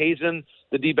Mike Hazen,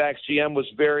 the D-backs GM, was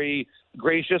very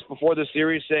gracious before the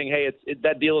series, saying, hey,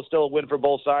 that deal is still a win for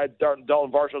both sides. Dalton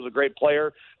Varsho is a great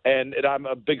player, and I'm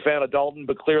a big fan of Dalton,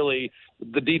 but clearly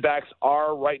the D-backs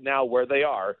are right now where they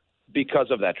are because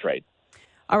of that trade.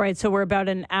 All right, so we're about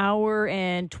an hour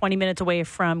and 20 minutes away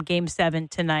from Game 7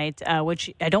 tonight,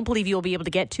 which I don't believe you'll be able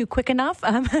to get to quick enough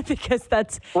because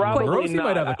that's probably quite... Rosie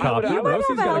might have a copter. You might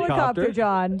have a helicopter,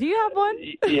 John. Do you have one?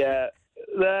 Yeah.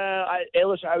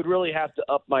 Ailish, I would really have to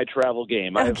up my travel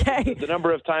game. Okay. The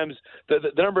number of times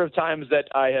that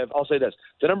I have, I'll say this,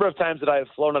 the number of times that I have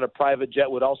flown on a private jet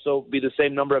would also be the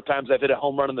same number of times I've hit a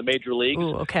home run in the major leagues.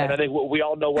 Ooh, okay. And I think we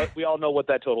all know what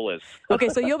that total is. Okay,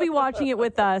 so you'll be watching it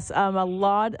with us. A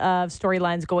lot of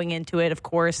storylines going into it. Of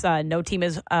course, no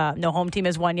home team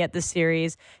has won yet this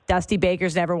series. Dusty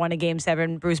Baker's never won a Game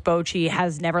 7. Bruce Bochy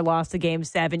has never lost a Game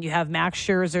 7. You have Max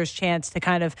Scherzer's chance to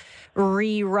kind of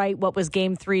rewrite what was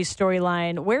Game 3's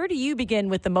storyline. Where do you begin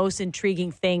with the most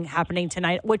intriguing thing happening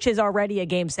tonight, which is already a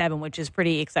Game 7, which is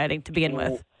pretty exciting to begin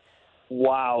with?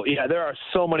 Wow. Yeah, there are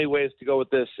so many ways to go with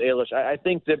this, Ailish. I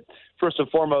think that first and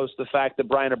foremost, the fact that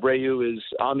Brian Abreu is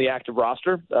on the active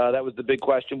roster. That was the big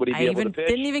question. Would he be able to pitch?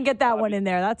 Didn't even get that one in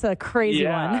there. That's a crazy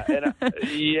one.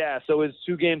 So his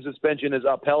 2-game suspension is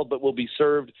upheld, but will be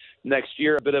served next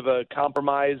year. A bit of a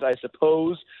compromise, I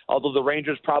suppose, although the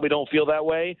Rangers probably don't feel that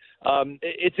way.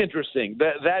 It's interesting.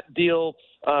 That deal,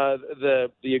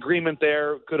 the agreement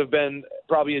there could have been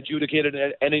probably adjudicated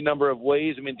in any number of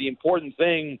ways. I mean, the important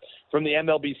thing from the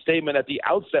MLB statement at the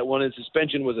outset when his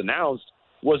suspension was announced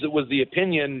was it was the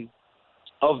opinion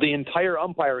of the entire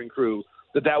umpiring crew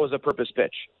that was a purpose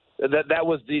pitch. That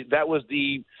was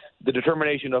the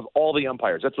determination of all the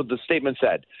umpires. That's what the statement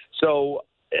said. So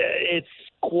it's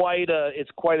quite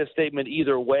a statement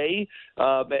either way.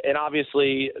 And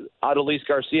obviously, Adolis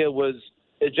Garcia was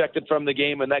ejected from the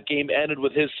game, and that game ended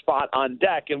with his spot on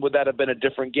deck. And would that have been a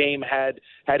different game had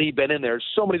he been in there?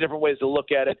 So many different ways to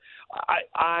look at it.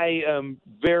 I am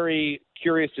very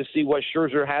curious to see what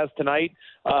Scherzer has tonight.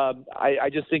 I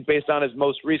just think based on his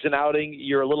most recent outing,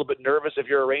 you're a little bit nervous if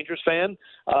you're a Rangers fan.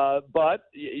 But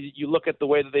you look at the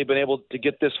way that they've been able to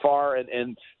get this far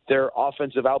and their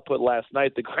offensive output last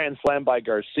night, the grand slam by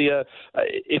Garcia.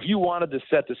 If you wanted to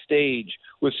set the stage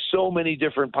with so many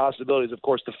different possibilities, of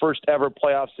course, the first ever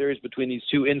playoff series between these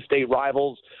two in-state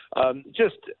rivals,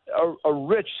 just a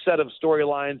rich set of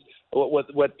storylines.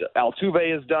 What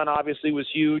Altuve has done obviously was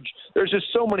huge. There's just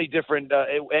so many different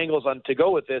angles to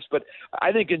go with this, but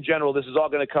I think in general this is all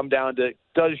going to come down to,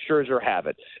 does Scherzer have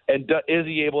it, and is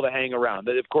he able to hang around?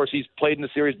 Of course, he's played in a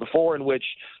series before in which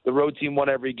the road team won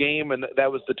every game, and that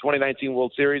was the 2019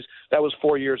 World Series. That was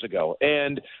 4 years ago,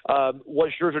 and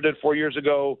what Scherzer did 4 years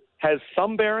ago has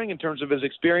some bearing in terms of his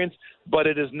experience, but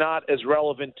it is not as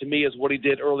relevant to me as what he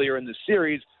did earlier in the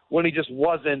series when he just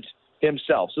wasn't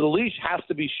himself. So the leash has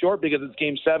to be short because it's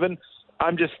Game 7.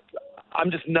 I'm just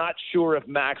not sure if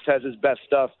Max has his best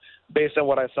stuff based on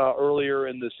what I saw earlier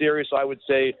in the series. So I would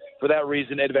say for that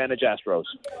reason, advantage Astros.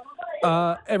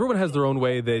 Everyone has their own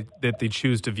way that they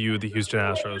choose to view the Houston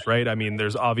Astros, right? I mean,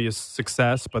 there's obvious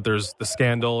success, but there's the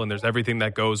scandal and there's everything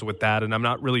that goes with that. And I'm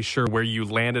not really sure where you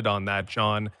landed on that,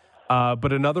 John.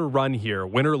 But another run here,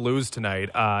 win or lose tonight,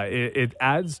 it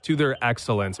adds to their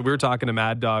excellence. We were talking to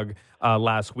Mad Dog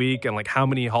last week and like how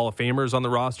many Hall of Famers on the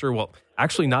roster. Well,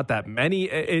 actually not that many.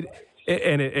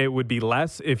 It would be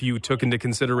less if you took into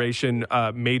consideration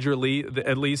majorly,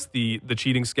 at least the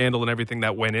cheating scandal and everything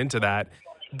that went into that.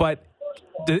 But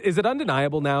is it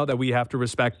undeniable now that we have to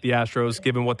respect the Astros,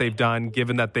 given what they've done,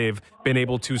 given that they've been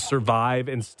able to survive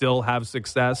and still have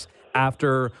success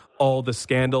after all the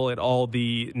scandal and all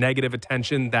the negative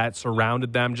attention that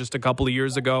surrounded them just a couple of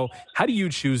years ago? How do you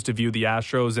choose to view the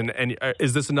Astros? And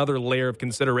is this another layer of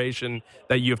consideration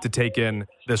that you have to take in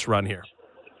this run here?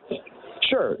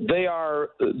 Sure. They are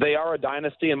a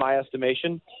dynasty in my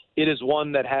estimation. It is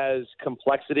one that has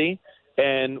complexity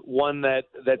and one that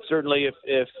certainly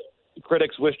if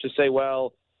critics wish to say,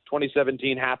 well,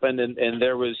 2017 happened and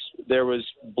there was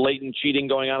blatant cheating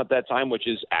going on at that time, which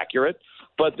is accurate.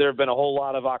 But there have been a whole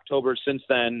lot of October since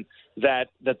then that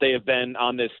they have been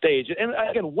on this stage. And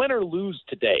again, win or lose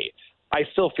today, I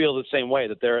still feel the same way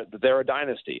that they're a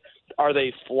dynasty. Are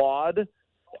they flawed?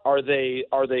 Are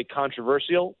they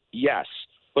controversial? Yes,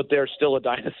 but they're still a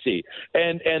dynasty.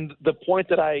 And the point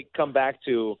that I come back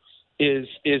to is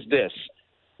this: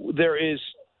 there is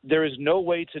no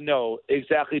way to know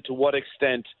exactly to what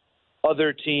extent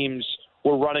other teams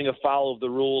were running afoul of the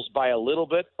rules by a little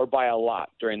bit or by a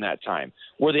lot during that time.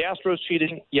 Were the Astros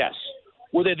cheating? Yes.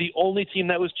 Were they the only team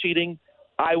that was cheating?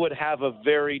 I would have a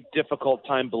very difficult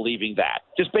time believing that,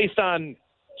 just based on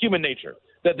human nature,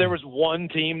 that there was one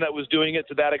team that was doing it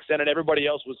to that extent and everybody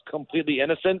else was completely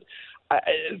innocent.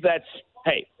 Is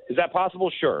that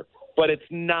possible? Sure. But it's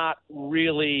not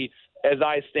really, as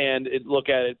I look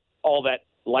at it, all that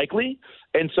likely.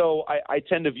 And so I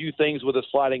tend to view things with a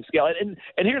sliding scale. And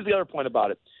here's the other point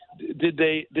about it. Did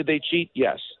they cheat?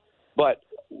 Yes. But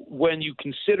when you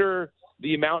consider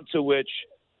the amount to which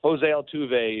Jose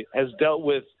Altuve has dealt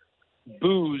with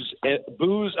booze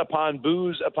upon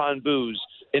booze upon booze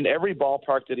in every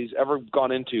ballpark that he's ever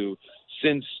gone into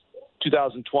since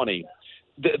 2020,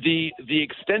 the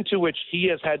extent to which he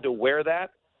has had to wear that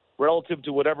relative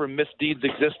to whatever misdeeds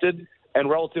existed and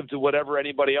relative to whatever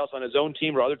anybody else on his own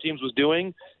team or other teams was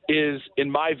doing is, in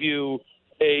my view,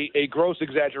 a gross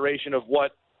exaggeration of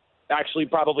what actually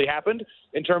probably happened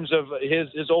in terms of his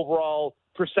overall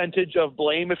percentage of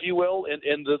blame, if you will,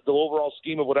 in the overall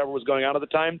scheme of whatever was going on at the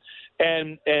time.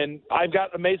 And I've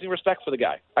got amazing respect for the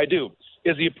guy. I do.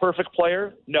 Is he a perfect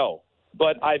player? No.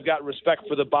 But I've got respect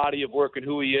for the body of work and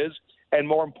who he is, and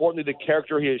more importantly, the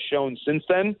character he has shown since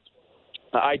then.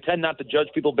 I tend not to judge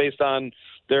people based on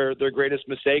their greatest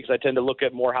mistakes. I tend to look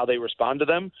at more how they respond to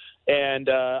them. And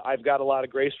I've got a lot of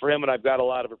grace for him, and I've got a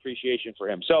lot of appreciation for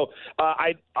him. So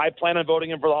I plan on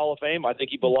voting him for the Hall of Fame. I think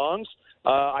he belongs.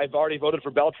 I've already voted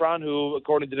for Beltran, who,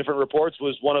 according to different reports,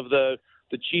 was one of the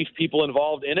chief people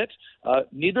involved in it.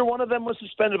 Neither one of them was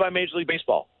suspended by Major League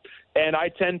Baseball. And I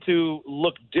tend to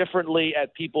look differently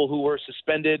at people who were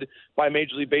suspended by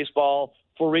Major League Baseball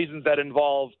for reasons that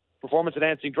involve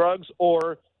performance-enhancing drugs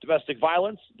or domestic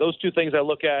violence. Those two things I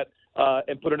look at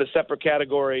and put in a separate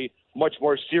category much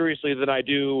more seriously than I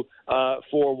do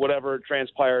for whatever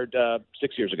transpired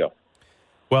 6 years ago.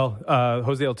 Well,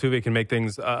 Jose Altuve can make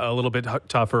things a little bit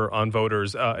tougher on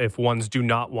voters if ones do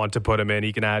not want to put him in.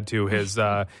 He can add to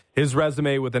his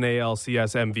resume with an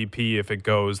ALCS MVP if it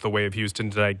goes the way of Houston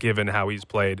tonight, given how he's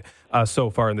played so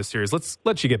far in the series. Let's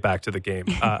let you get back to the game.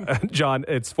 John,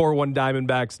 it's 4-1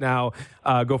 Diamondbacks now.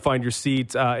 Go find your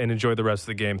seat and enjoy the rest of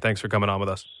the game. Thanks for coming on with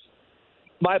us.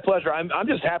 My pleasure. I'm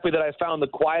just happy that I found the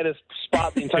quietest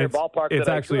spot in the entire ballpark. It's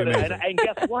that actually I could. amazing. And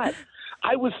guess what?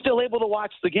 I was still able to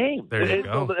watch the game. There you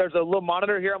go. There's a little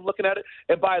monitor here. I'm looking at it.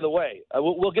 And by the way,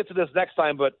 we'll get to this next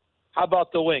time, but how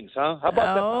about the wings, huh? How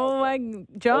about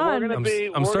John.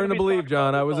 I'm starting to believe,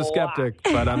 John. I was a skeptic,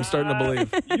 but I'm starting to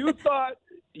believe.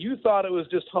 You thought it was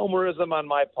just homerism on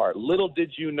my part. Little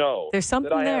did you know. There's something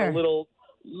that I there. had a little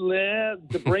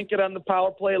to brink it on the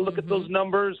power play. Look at those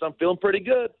numbers. I'm feeling pretty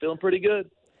good.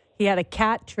 He had a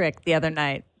cat trick the other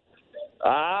night.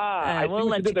 We'll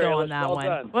let you go on that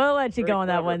one. We'll let you go on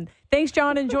that one. Thanks,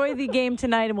 John. Enjoy the game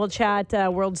tonight, and we'll chat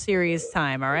World Series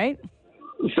time, all right?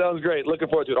 Sounds great. Looking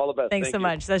forward to it. All the best. Thanks so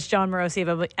much. That's John Morosi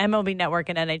of MLB Network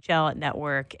and NHL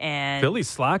Network. And Philly's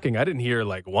slacking. I didn't hear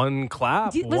one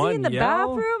clap, was one he in the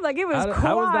yell? bathroom? It was quiet.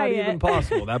 How is that even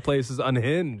possible? That place is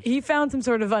unhinged. He found some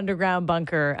sort of underground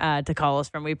bunker to call us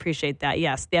from. We appreciate that.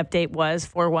 Yes, the update was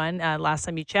 4-1 last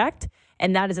time you checked.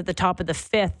 And that is at the top of the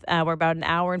fifth. We're about an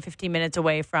hour and 15 minutes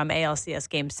away from ALCS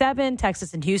Game 7,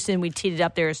 Texas and Houston. We teed it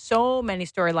up. There are so many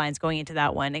storylines going into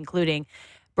that one, including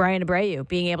Brian Abreu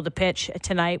being able to pitch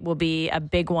tonight will be a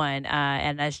big one.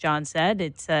 And as John said,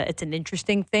 it's an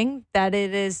interesting thing that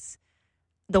it is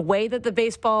the way that the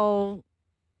baseball,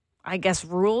 I guess,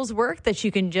 rules work, that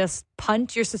you can just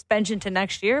punt your suspension to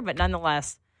next year. But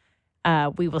nonetheless,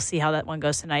 we will see how that one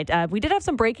goes tonight. We did have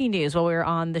some breaking news while we were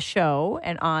on the show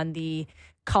and on the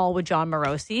call with John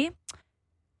Morosi.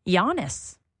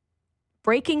 Giannis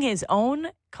breaking his own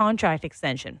contract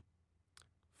extension.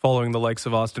 Following the likes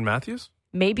of Austin Matthews?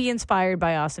 Maybe inspired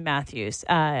by Austin Matthews.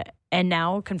 And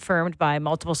now confirmed by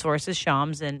multiple sources,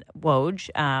 Shams and Woj,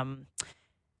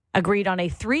 agreed on a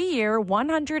 3-year,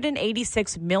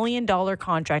 $186 million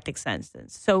contract extension.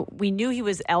 So we knew he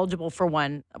was eligible for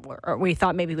one, or we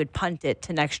thought maybe he would punt it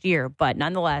to next year. But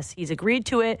nonetheless, he's agreed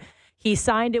to it. He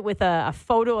signed it with a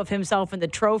photo of himself in the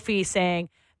trophy saying,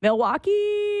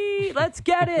 Milwaukee, let's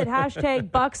get it.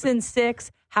 Hashtag Bucks in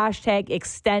 6, hashtag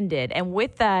extended. And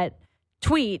with that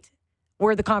tweet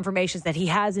were the confirmations that he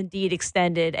has indeed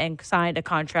extended and signed a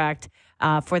contract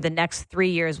for the next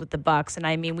 3 years with the Bucks. And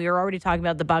I mean, we were already talking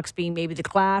about the Bucks being maybe the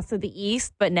class of the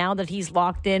East, but now that he's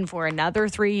locked in for another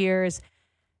 3 years,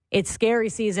 it's scary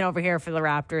season over here for the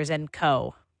Raptors and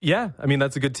co. Yeah, I mean,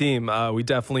 that's a good team. We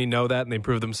definitely know that, and they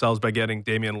proved themselves by getting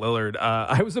Damian Lillard.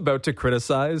 I was about to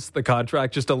criticize the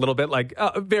contract just a little bit, like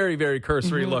a very, very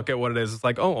cursory look at what it is. It's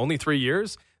like, oh, only 3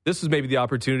 years? This is maybe the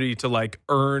opportunity to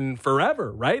earn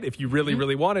forever, right? If you really,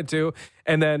 really wanted to.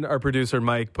 And then our producer,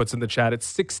 Mike, puts in the chat, it's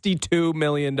 $62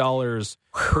 million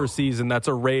per season. That's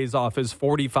a raise off his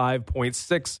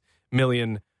 $45.6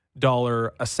 million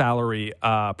a salary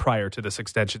prior to this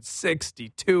extension.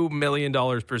 $62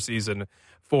 million per season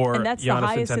for and that's Giannis the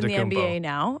highest in the NBA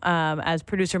now, as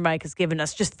producer Mike has given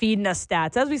us, just feeding us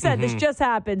stats. As we said, this just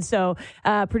happened. So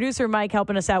producer Mike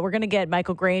helping us out. We're going to get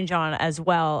Michael Grange on as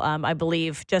well, I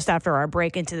believe, just after our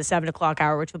break into the 7 o'clock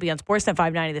hour, which will be on Sportsnet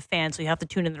 590 The Fan, so you have to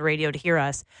tune in the radio to hear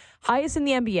us. Highest in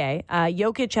the NBA.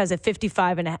 Jokic has a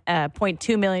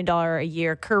 $55.2 million a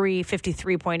year, Curry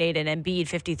 53.8, and Embiid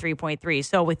 53.3.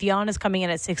 So with Giannis coming in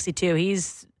at 62,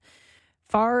 he's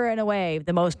far and away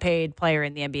the most paid player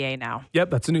in the NBA now.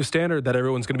 Yep, that's a new standard that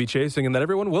everyone's going to be chasing and that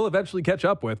everyone will eventually catch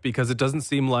up with, because it doesn't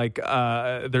seem like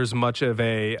there's much of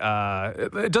a...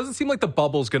 it doesn't seem like the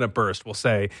bubble's going to burst, we'll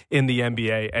say, in the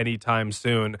NBA anytime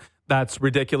soon. That's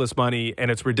ridiculous money,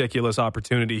 and it's ridiculous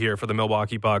opportunity here for the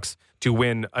Milwaukee Bucks to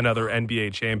win another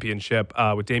NBA championship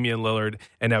with Damian Lillard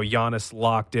and now Giannis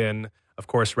locked in. Of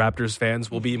course, Raptors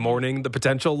fans will be mourning the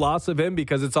potential loss of him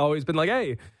because it's always been like,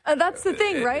 hey. That's the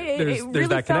thing, right? There's really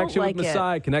that connection with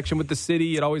Masai, it. connection with the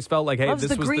city. It always felt like, hey, Loves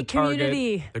this the was Greek the target.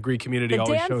 community. The Greek community The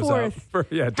always Danforth.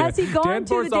 shows up. Has he gone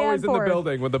Danforth's to the always in the Danforth?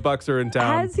 building when the Bucks are in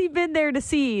town. Has he been there to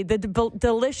see the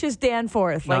delicious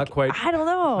Danforth? Not quite. I don't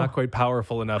know. Not quite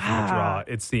powerful enough in the draw,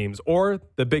 it seems. Or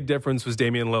the big difference was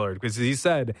Damian Lillard because he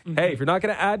said, hey, if you're not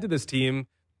going to add to this team,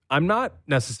 I'm not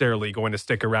necessarily going to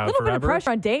stick around a little forever. bit of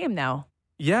pressure on Dame now.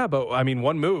 Yeah, but I mean,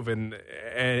 one move, and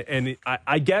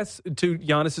I guess to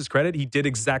Giannis's credit, he did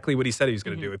exactly what he said he was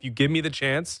going to do. If you give me the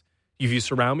chance, if you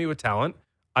surround me with talent,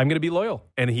 I'm going to be loyal.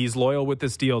 And he's loyal with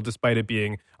this deal, despite it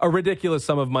being a ridiculous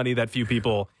sum of money that few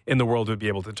people in the world would be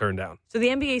able to turn down. So the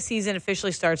NBA season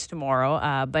officially starts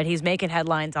tomorrow, but he's making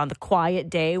headlines on the quiet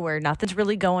day where nothing's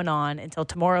really going on until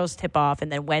tomorrow's tip-off. And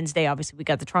then Wednesday, obviously, we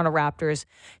got the Toronto Raptors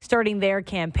starting their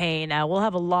campaign. We'll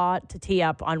have a lot to tee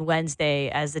up on Wednesday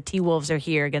as the T-Wolves are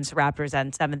here against the Raptors at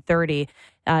 7:30.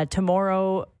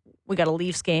 Tomorrow, we got a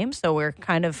Leafs game, so we're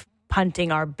kind of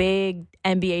punting our big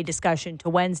NBA discussion to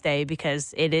Wednesday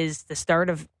because it is the start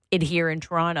of it here in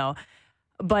Toronto.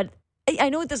 But I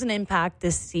know it doesn't impact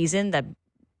this season that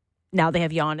now they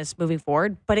have Giannis moving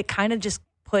forward, but it kind of just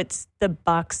puts the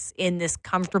Bucks in this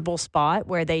comfortable spot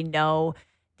where they know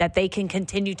that they can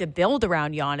continue to build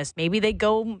around Giannis. Maybe they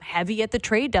go heavy at the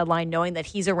trade deadline knowing that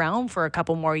he's around for a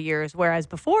couple more years, whereas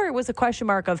before it was a question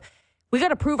mark of, we got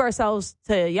to prove ourselves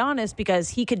to Giannis because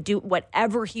he could do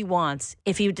whatever he wants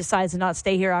if he decides to not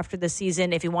stay here after the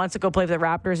season. If he wants to go play for the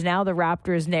Raptors, now the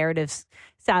Raptors narrative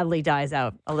sadly dies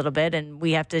out a little bit, and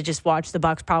we have to just watch the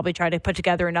Bucks probably try to put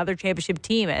together another championship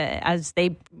team as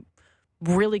they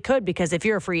really could. Because if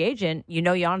you're a free agent, you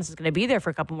know Giannis is going to be there for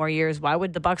a couple more years. Why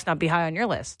would the Bucks not be high on your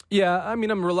list? Yeah, I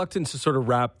mean, I'm reluctant to sort of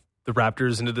wrap the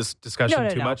Raptors into this discussion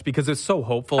too much because it's so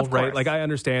hopeful, right? Like, I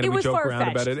understand we joke around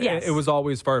about it. Yes. It was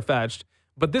always far-fetched.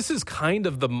 But this is kind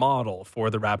of the model for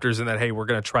the Raptors in that, hey, we're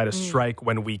going to try to strike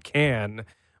when we can.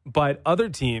 But other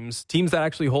teams that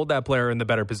actually hold that player in the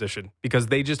better position because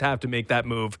they just have to make that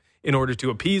move in order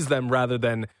to appease them rather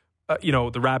than, the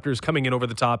Raptors coming in over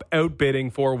the top,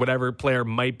 outbidding for whatever player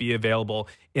might be available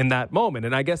in that moment.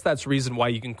 And I guess that's the reason why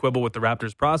you can quibble with the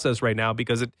Raptors process right now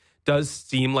because it does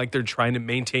seem like they're trying to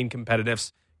maintain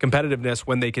competitiveness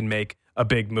when they can make a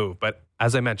big move. But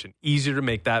as I mentioned, easier to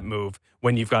make that move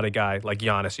when you've got a guy like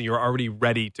Giannis and you're already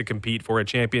ready to compete for a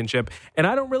championship. And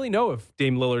I don't really know if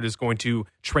Dame Lillard is going to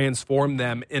transform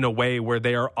them in a way where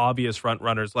they are obvious front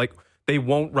runners. Like, they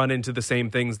won't run into the same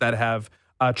things that have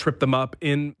tripped them up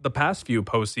in the past few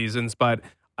postseasons. But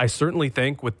I certainly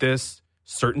think with this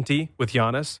certainty with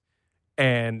Giannis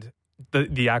and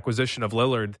the acquisition of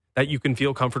Lillard, that you can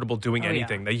feel comfortable doing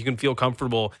anything, that you can feel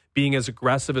comfortable being as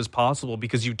aggressive as possible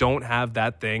because you don't have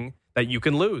that thing that you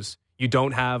can lose. You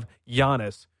don't have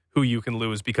Giannis who you can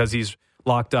lose because he's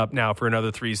locked up now for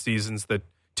another 3 seasons, the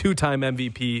 2-time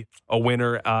MVP, a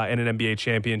winner and an NBA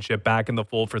championship, back in the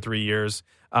fold for 3 years.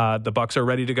 The Bucks are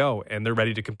ready to go, and they're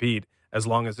ready to compete as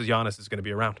long as Giannis is going to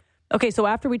be around. Okay, so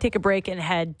after we take a break and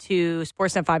head to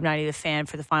Sportsnet 590, The Fan,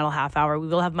 for the final half hour, we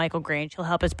will have Michael Grange. He'll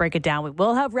help us break it down. We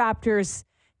will have Raptors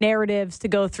narratives to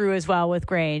go through as well with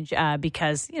Grange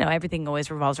because, everything always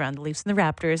revolves around the Leafs and the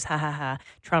Raptors. Ha, ha, ha.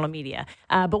 Toronto media.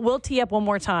 But we'll tee up one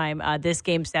more time this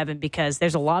Game 7 because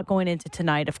there's a lot going into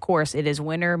tonight. Of course, it is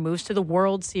winner moves to the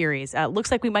World Series.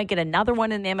 Looks like we might get another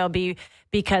one in the MLB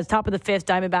because top of the 5th,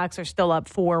 Diamondbacks are still up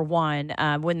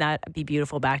 4-1. Wouldn't that be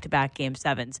beautiful, back-to-back Game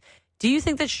 7s? Do you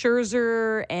think that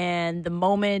Scherzer and the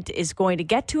moment is going to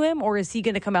get to him, or is he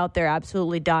going to come out there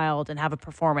absolutely dialed and have a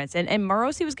performance? And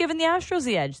Morosi was giving the Astros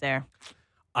the edge there.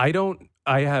 I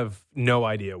have no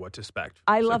idea what to expect.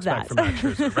 I love that. From Max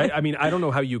Scherzer, right? I mean, I don't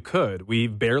know how you could.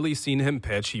 We've barely seen him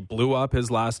pitch. He blew up his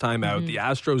last time out. The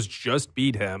Astros just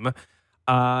beat him.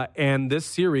 And this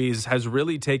series has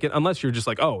really taken, unless you're just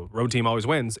like, oh, road team always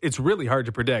wins, it's really hard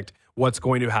to predict what's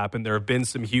going to happen. There have been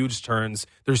some huge turns.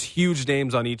 There's huge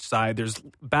names on each side. There's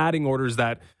batting orders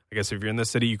that, I guess if you're in the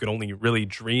city, you can only really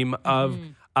dream of.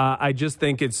 I just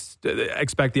think it's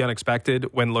expect the unexpected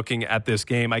when looking at this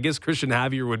game. I guess Christian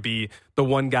Javier would be the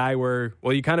one guy where,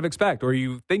 well, you kind of expect, or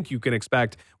you think you can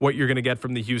expect what you're going to get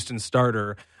from the Houston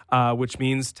starter, which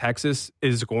means Texas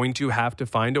is going to have to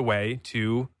find a way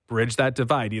to bridge that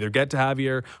divide, either get to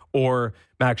Javier or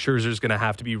Max Scherzer is going to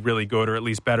have to be really good or at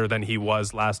least better than he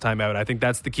was last time out. I think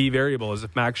that's the key variable is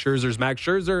if Max Scherzer's Max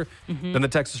Scherzer, then the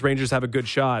Texas Rangers have a good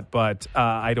shot, but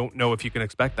I don't know if you can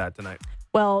expect that tonight.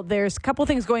 Well, there's a couple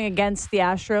things going against the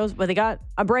Astros. But they got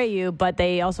Abreu, but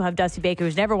they also have Dusty Baker,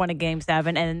 who's never won a Game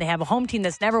 7, and they have a home team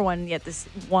that's never won yet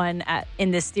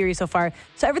in this series so far.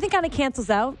 So everything kind of cancels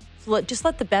out. So just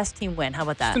let the best team win. How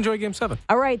about that? Just enjoy Game 7.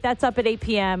 All right, that's up at 8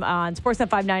 p.m. on Sportsnet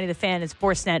 590 The Fan and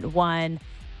Sportsnet 1.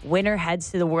 Winner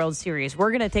heads to the World Series. We're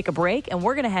going to take a break, and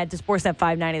we're going to head to Sportsnet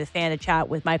 590 The Fan to chat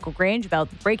with Michael Grange about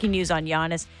breaking news on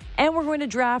Giannis, and we're going to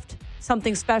draft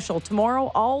something special. Tomorrow,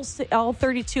 all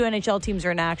 32 NHL teams are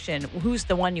in action. Who's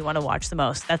the one you want to watch the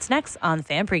most? That's next on the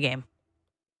Fan Pregame.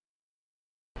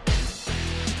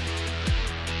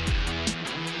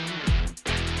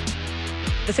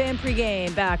 The Fan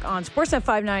Pregame back on Sportsnet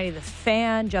 590 The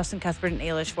Fan. Justin Cuthbert and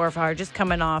Ailish Forfar just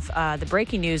coming off the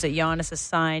breaking news that Giannis has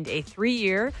signed a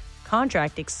 3-year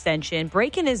contract extension,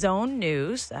 breaking his own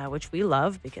news, which we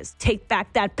love because take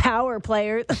back that power,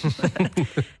 player.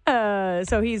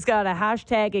 So he's got a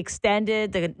hashtag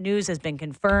extended. The news has been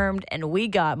confirmed, and we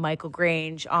got Michael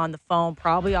Grange on the phone,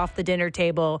 probably off the dinner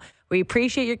table. We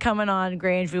appreciate you coming on,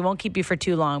 Grange. We won't keep you for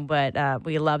too long, but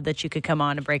we love that you could come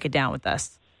on and break it down with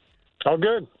us. All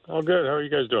good. How are you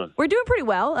guys doing? We're doing pretty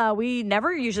well. We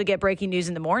never usually get breaking news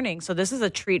in the morning, so this is a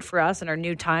treat for us in our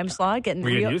new time slot. Getting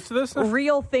used to this?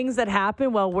 Real things that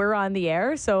happen while we're on the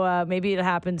air. So maybe it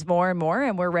happens more and more,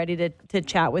 and we're ready to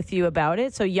chat with you about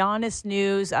it. So Giannis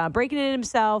news, breaking it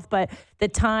himself, but the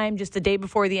time, just the day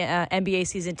before the NBA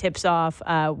season tips off,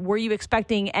 were you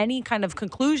expecting any kind of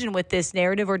conclusion with this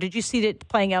narrative, or did you see it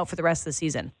playing out for the rest of the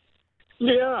season?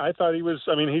 Yeah, I thought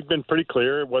he'd been pretty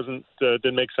clear. It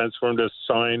didn't make sense for him to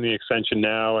sign the extension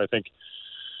now. I think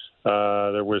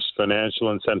there was financial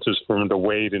incentives for him to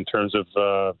wait in terms of,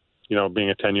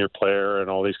 being a 10-year player and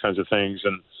all these kinds of things.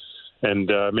 And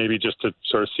maybe just to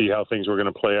sort of see how things were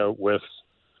going to play out with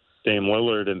Dame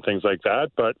Lillard and things like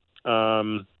that. But, I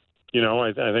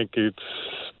think it's,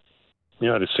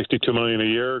 it's $62 million a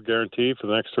year guaranteed for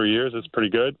the next 3 years. It's pretty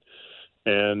good.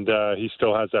 And he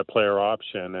still has that player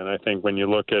option. And I think when you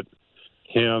look at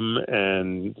him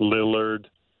and Lillard,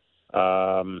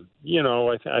 I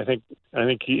think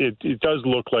it does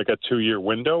look like a 2-year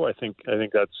window. I think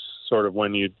that's sort of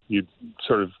when you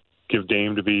sort of give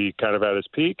Dame to be kind of at his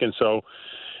peak, and so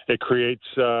it creates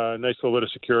a nice little bit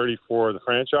of security for the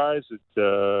franchise. It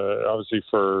obviously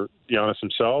for Giannis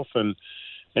himself, and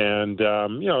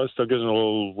it still gives him a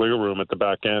little wiggle room at the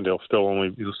back end. He'll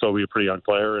still be a pretty young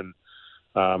player, and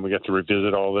we get to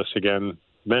revisit all this again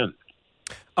then.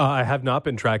 I have not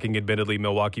been tracking, admittedly,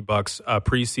 Milwaukee Bucks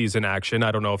preseason action.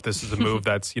 I don't know if this is a move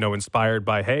that's, inspired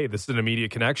by, hey, this is an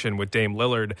immediate connection with Dame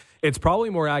Lillard. It's probably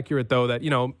more accurate, though, that,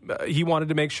 he wanted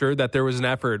to make sure that there was an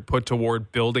effort put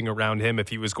toward building around him if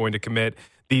he was going to commit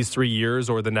these 3 years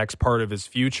or the next part of his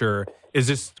future. Is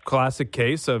this classic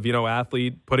case of,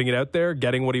 athlete putting it out there,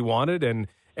 getting what he wanted and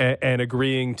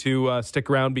agreeing to stick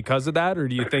around because of that? Or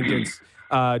do you think it's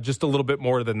just a little bit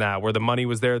more than that, where the money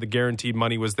was there, the guaranteed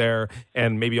money was there,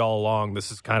 and maybe all along this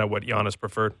is kind of what Giannis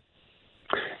preferred?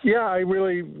 Yeah, I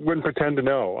really wouldn't pretend to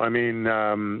know. I mean,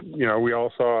 we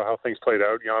all saw how things played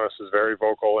out. Giannis was very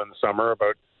vocal in the summer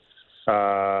about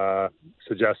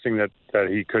suggesting that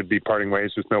he could be parting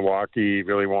ways with Milwaukee. He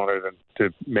really wanted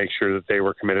to make sure that they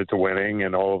were committed to winning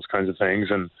and all those kinds of things.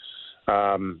 And,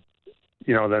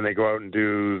 then they go out and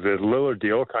do the Lillard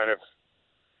deal kind of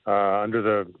under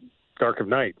the dark of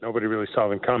night. Nobody really saw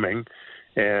them coming.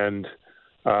 And,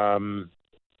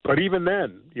 but even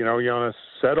then, Giannis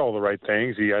said all the right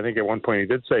things. I think at one point he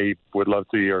did say he would love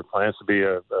to, or plans to be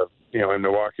in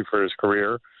Milwaukee for his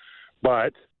career.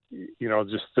 But,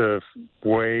 just the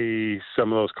way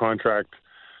some of those contract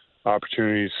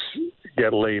opportunities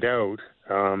get laid out,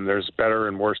 there's better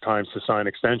and worse times to sign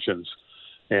extensions.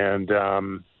 And,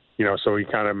 so he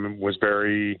kind of was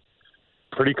pretty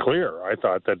clear. I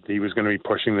thought that he was going to be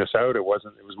pushing this out. It was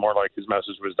more like his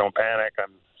message was, don't panic.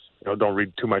 Don't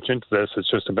read too much into this. It's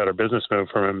just a better business move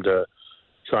for him to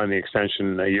sign the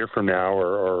extension a year from now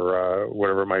or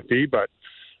whatever it might be. But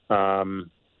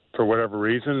for whatever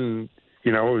reason,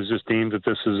 it was just deemed that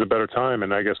this is a better time.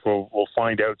 And I guess we'll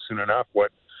find out soon enough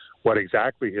what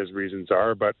exactly his reasons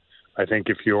are. But I think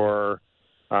if you're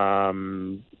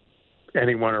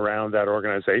anyone around that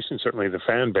organization, certainly the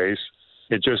fan base,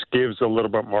 it just gives a little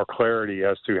bit more clarity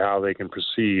as to how they can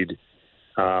proceed,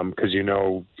 because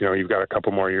you've got a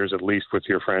couple more years at least with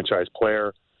your franchise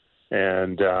player,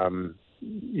 and and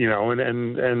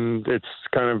it's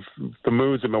kind of the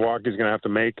moves that Milwaukee's going to have to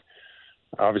make.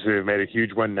 Obviously, they've made a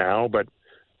huge one now, but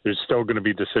there's still going to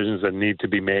be decisions that need to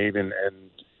be made, and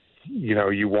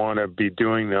you want to be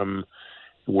doing them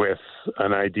with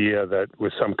an idea that,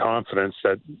 with some confidence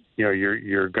that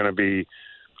you're going to be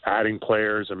adding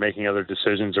players or making other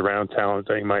decisions around talent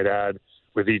that you might add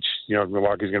with each,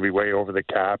 Milwaukee's going to be way over the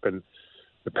cap, and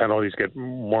the penalties get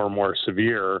more and more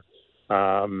severe.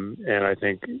 And I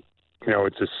think,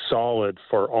 it's a solid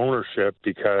for ownership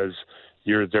because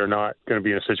they're not going to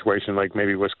be in a situation like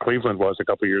maybe Cleveland was a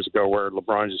couple of years ago, where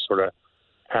LeBron just sort of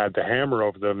had the hammer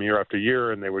over them year after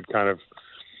year, and they would kind of,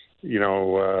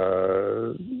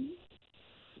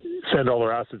 send all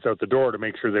their assets out the door to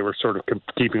make sure they were sort of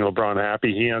keeping LeBron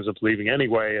happy. He ends up leaving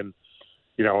anyway, and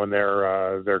and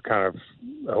they're kind of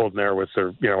holding there with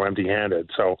their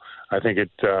empty-handed. So I think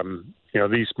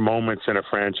these moments in a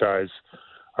franchise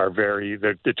are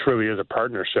it truly is a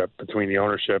partnership between the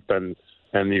ownership and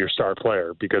your star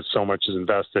player, because so much is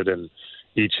invested, and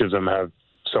each of them have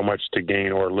so much to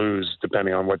gain or lose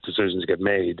depending on what decisions get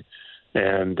made.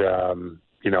 And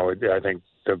I think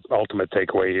the ultimate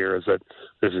takeaway here is that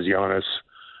this is Giannis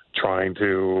trying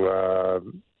to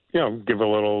give a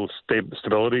little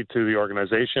stability to the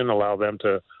organization, allow them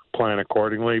to plan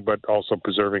accordingly, but also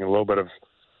preserving a little bit of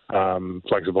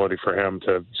flexibility for him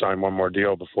to sign one more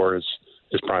deal before his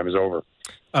prime is over.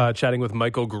 Chatting with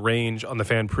Michael Grange on the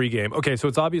Fan pregame. Okay, so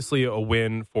it's obviously a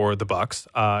win for the Bucks.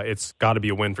 It's got to be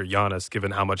a win for Giannis,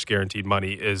 given how much guaranteed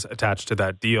money is attached to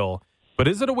that deal. But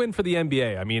is it a win for the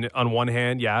NBA? I mean, on one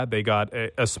hand, yeah, they got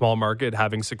a small market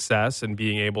having success and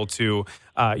being able to,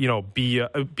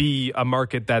 be a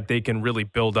market that they can really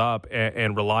build up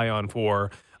and rely on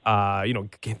for,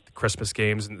 Christmas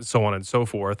games and so on and so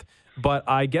forth. But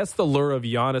I guess the lure of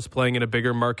Giannis playing in a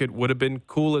bigger market would have been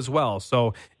cool as well.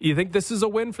 So you think this is a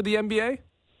win for the NBA?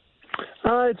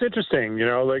 It's interesting.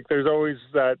 There's always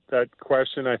that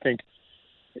question, I think,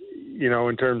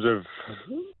 in terms of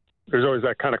there's always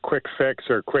that kind of quick fix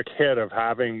or quick hit of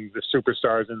having the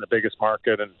superstars in the biggest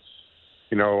market. And,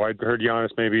 I'd heard Giannis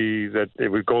maybe that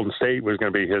Golden State was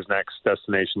going to be his next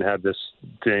destination had this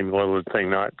Dame Lillard thing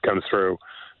not come through.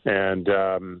 And,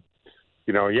 I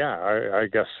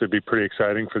guess it'd be pretty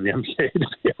exciting for the NBA to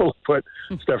be able to put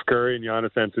Steph Curry and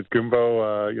Giannis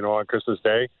Antetokounmpo, on Christmas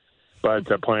Day, but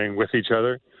playing with each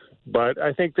other. But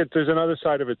I think that there's another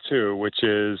side of it too, which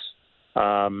is,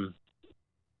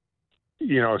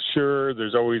 sure,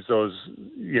 there's always those,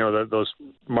 those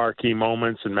marquee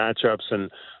moments and matchups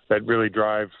and that really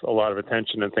drive a lot of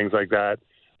attention and things like that.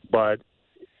 But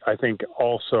I think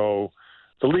also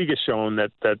the league has shown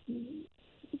that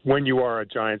when you are a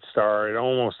giant star, it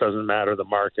almost doesn't matter the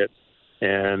market.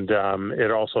 And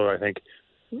it also, I think,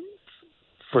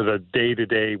 for the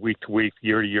day-to-day, week-to-week,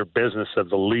 year-to-year business of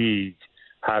the league,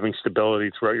 having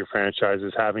stability throughout your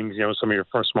franchises, having, some of your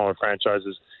smaller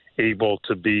franchises able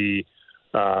to be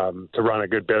to run a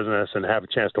good business and have a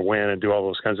chance to win and do all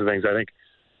those kinds of things. I think,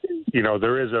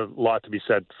 there is a lot to be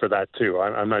said for that too.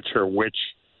 I'm not sure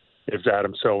if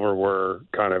Adam Silver were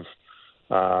kind of,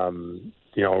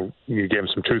 you gave him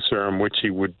some truth serum, which he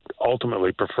would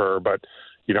ultimately prefer. But,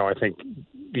 I think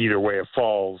either way it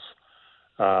falls,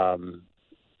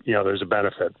 there's a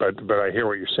benefit. But I hear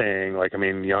what you're saying.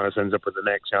 Giannis ends up with the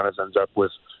Knicks. Giannis ends up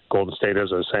with Golden State,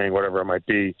 as I was saying, whatever it might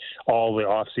be. All the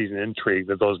off-season intrigue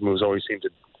that those moves always seem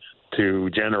to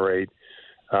generate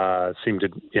seem to,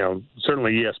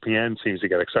 certainly ESPN seems to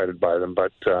get excited by them.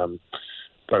 But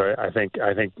I think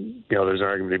there's an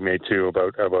argument to be made too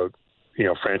about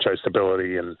franchise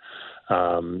stability and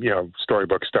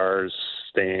storybook stars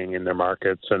staying in their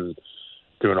markets and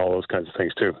doing all those kinds of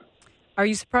things too. Are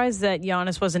you surprised that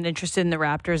Giannis wasn't interested in the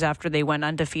Raptors after they went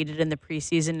undefeated in the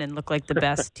preseason and looked like the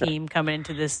best team coming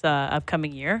into this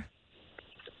upcoming year?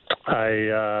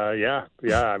 Yeah.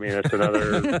 I mean, it's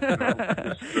another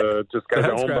just got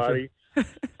a homebody.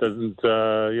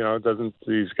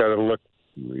 He's got to look.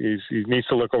 He needs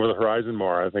to look over the horizon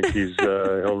more. I think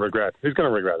he'll regret. He's going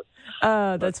to regret it.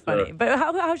 Oh, that's funny. But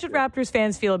how should Raptors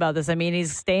fans feel about this? I mean,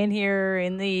 he's staying here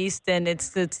in the East, and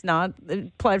it's not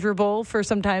pleasurable for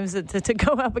sometimes to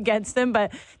go up against him.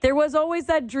 But there was always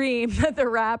that dream that the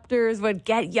Raptors would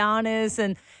get Giannis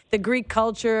and the Greek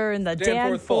culture and the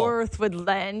Danforth would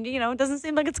lend. It doesn't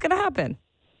seem like it's going to happen.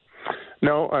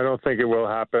 No, I don't think it will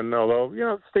happen, although,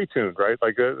 stay tuned, right?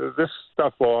 This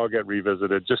stuff will all get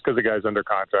revisited. Just because the guy's under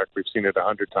contract, we've seen it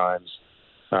 100 times.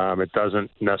 It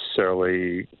doesn't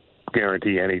necessarily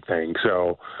guarantee anything.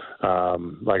 So,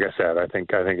 like I said, I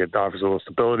think it offers a little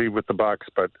stability with the Bucks,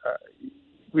 but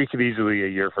we could easily, a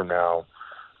year from now,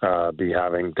 be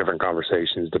having different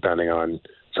conversations depending on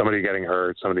somebody getting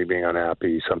hurt, somebody being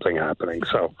unhappy, something happening.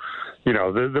 So,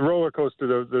 the roller coaster,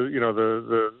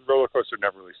 the roller coaster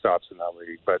never really stops in that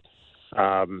league. But,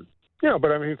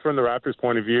 but I mean, from the Raptors'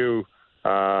 point of view,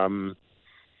 I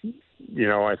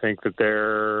think that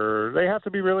they have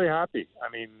to be really happy. I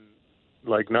mean,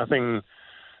 nothing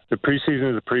the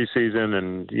preseason is a preseason,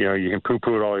 and you can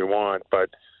poo-poo it all you want,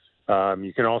 but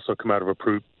you can also come out of a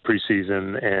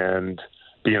preseason and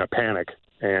be in a panic.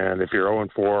 And if you're 0-4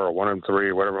 or 1-3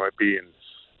 or whatever it might be, and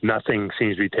nothing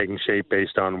seems to be taking shape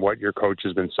based on what your coach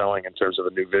has been selling in terms of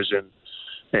a new vision,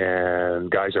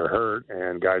 and guys are hurt,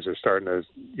 and guys are starting to,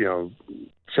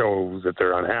 show that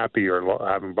they're unhappy or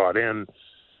haven't bought in,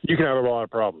 you can have a lot of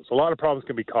problems. A lot of problems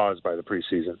can be caused by the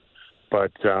preseason.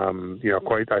 But, I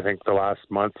think the last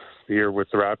month here with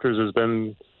the Raptors has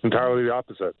been entirely the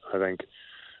opposite. I think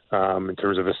in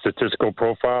terms of a statistical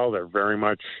profile, they're very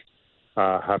much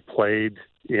have played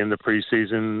in the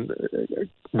preseason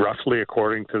roughly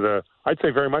very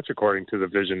much according to the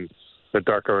vision that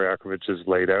Darko Rajakovic has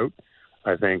laid out.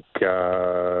 I think,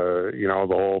 the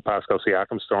whole Pascal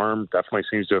Siakam storm definitely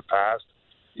seems to have passed.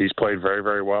 He's played very,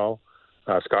 very well.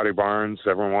 Scotty Barnes,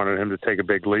 everyone wanted him to take a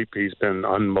big leap. He's been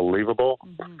unbelievable.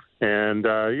 Mm-hmm. And,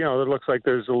 it looks like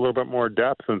there's a little bit more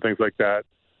depth and things like that,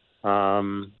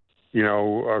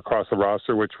 across the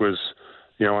roster, which was,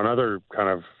 another kind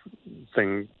of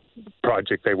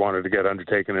project they wanted to get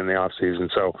undertaken in the offseason.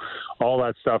 So all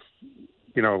that stuff,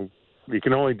 you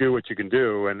can only do what you can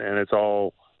do, and it's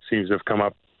all seems to have come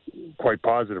up quite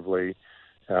positively.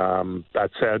 That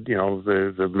said,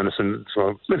 the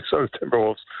Minnesota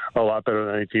Timberwolves are a lot better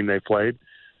than any team they played,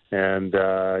 and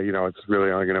it's really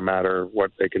only going to matter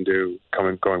what they can do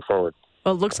going forward.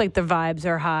 Well, it looks like the vibes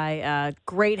are high.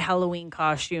 Great Halloween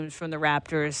costumes from the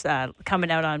Raptors coming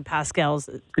out on Pascal's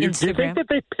Instagram. Do you think that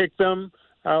they picked them?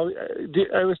 Do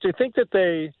you think that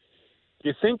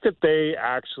they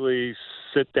actually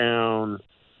sit down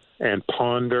and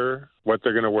ponder what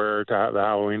they're going to wear to the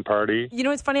Halloween party?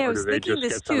 It's funny. I was thinking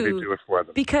this too,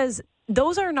 because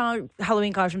those are not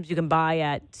Halloween costumes you can buy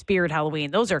at Spirit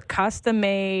Halloween. Those are custom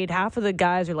made. Half of the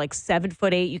guys are like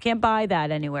 7'8". You can't buy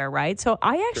that anywhere, right? So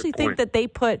I actually think that they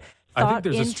put thought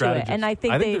into it, and I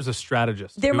think there's a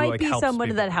strategist. There might be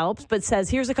someone that helps, but says,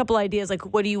 "Here's a couple ideas.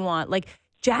 Like, what do you want?" Like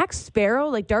Jack Sparrow,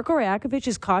 like Darko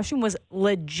Rajakovic's costume was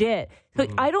legit. So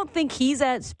I don't think he's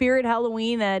at Spirit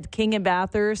Halloween at King and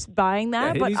Bathurst buying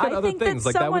that, but I think that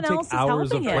someone else is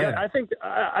helping him. I think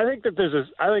that there's a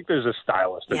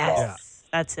stylist involved. Yes,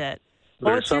 that's it.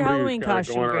 Well, what's your Halloween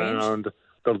costume, Grange?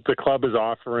 The club is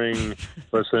offering,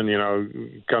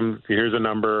 listen, come, here's a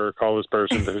number, call this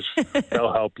person,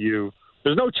 they'll help you.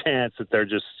 There's no chance that they're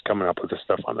just coming up with this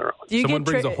stuff on their own. Someone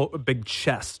brings a big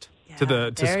chest to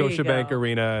Scotiabank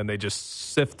Arena, and they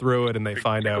just sift through it, and they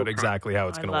find out exactly how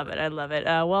it's going to work. I love it.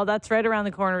 Well, that's right around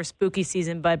the corner of spooky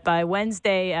season, but by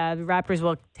Wednesday, the Raptors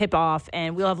will tip off,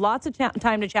 and we'll have lots of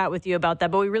time to chat with you about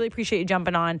that, but we really appreciate you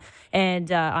jumping on,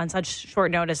 and on such short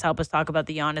notice, help us talk about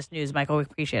the Giannis news. Michael, we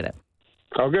appreciate it.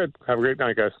 Oh, good. Have a great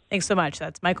night, guys. Thanks so much.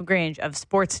 That's Michael Grange of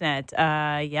Sportsnet.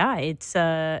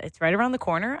 It's right around the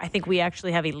corner. I think we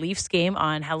actually have a Leafs game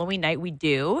on Halloween night. We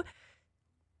do.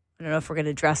 I don't know if we're going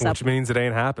to dress up. Which means it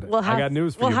ain't happening. I got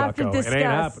news for you, Bucko. It ain't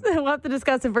happening. We'll have to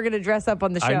discuss if we're going to dress up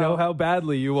on the show. I know how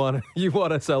badly you want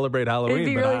to celebrate Halloween. It'd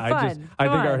be really fun. I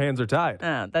think our hands are tied.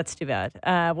 Oh, that's too bad.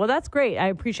 Well, that's great. I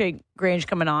appreciate Grange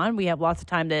coming on. We have lots of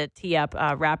time to tee up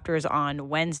Raptors on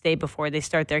Wednesday before they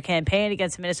start their campaign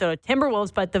against the Minnesota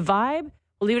Timberwolves. But the vibe,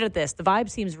 we'll leave it at this. The vibe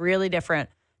seems really different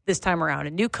this time around.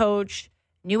 A new coach,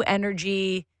 new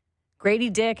energy. Grady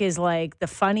Dick is like the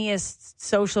funniest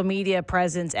social media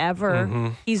presence ever. Mm-hmm.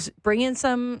 He's bringing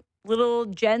some little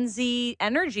Gen Z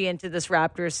energy into this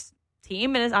Raptors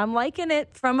team, and I'm liking it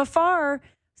from afar.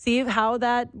 See how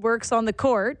that works on the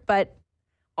court, but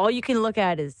all you can look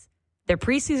at is their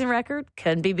preseason record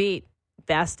couldn't be beat.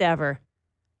 Best ever.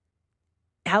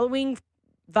 Halloween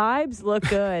vibes look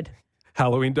good.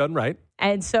 Halloween done right.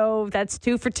 And so that's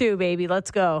 2 for 2, baby. Let's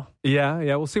go. Yeah.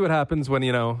 We'll see what happens when,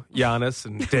 Giannis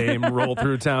and Dame roll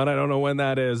through town. I don't know when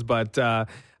that is, but I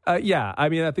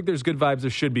think there's good vibes. There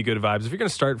should be good vibes. If you're going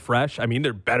to start fresh,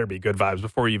 there better be good vibes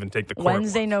before you even take the court.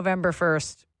 Wednesday, November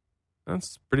 1st.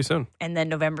 That's pretty soon. And then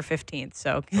November 15th.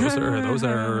 So those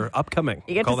are upcoming.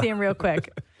 You get to see them real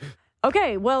quick.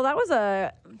 Okay, well, that was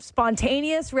a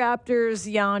spontaneous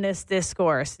Raptors Giannis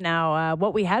discourse. Now,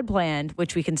 what we had planned,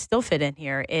 which we can still fit in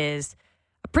here, is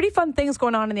a pretty fun things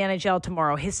going on in the NHL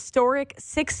tomorrow. Historic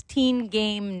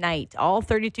 16-game night. All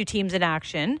 32 teams in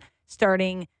action,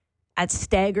 starting at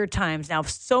staggered times. Now,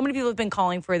 so many people have been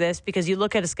calling for this because you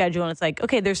look at a schedule and it's like,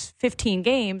 okay, there's 15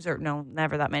 games, or no,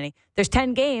 never that many. There's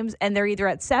 10 games, and they're either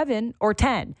at 7 or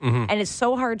 10. Mm-hmm. And it's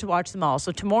so hard to watch them all.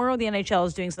 So tomorrow, the NHL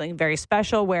is doing something very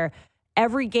special where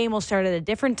every game will start at a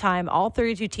different time, all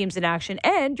 32 teams in action,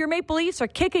 and your Maple Leafs are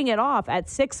kicking it off at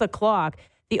 6 o'clock.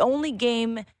 The only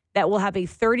game that will have a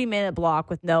 30-minute block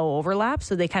with no overlap.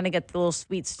 So they kind of get the little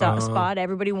sweet spot.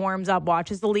 Everybody warms up,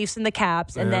 watches the Leafs and the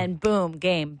Caps, and then boom,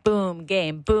 game, boom,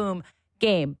 game, boom,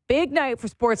 game. Big night for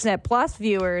Sportsnet Plus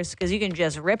viewers because you can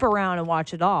just rip around and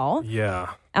watch it all.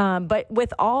 Yeah. But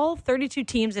with all 32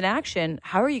 teams in action,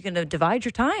 how are you going to divide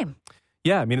your time?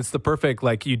 Yeah, I mean, it's the perfect,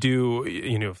 like you do,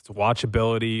 if it's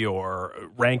watchability or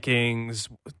rankings,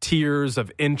 tiers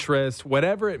of interest,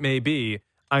 whatever it may be.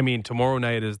 I mean, tomorrow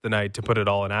night is the night to put it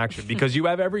all in action because you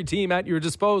have every team at your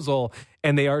disposal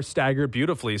and they are staggered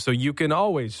beautifully. So you can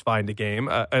always find a game,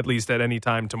 at least at any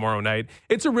time tomorrow night.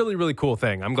 It's a really, really cool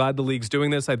thing. I'm glad the league's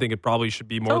doing this. I think it probably should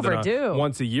be more than a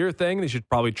once a year thing. They should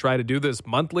probably try to do this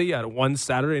monthly at one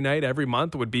Saturday night every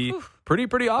month would be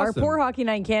pretty awesome. Our Poor Hockey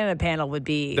Night in Canada panel would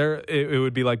be... It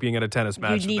would be like being at a tennis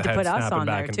match. You'd need to put us on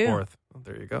there, too. Forth. Well,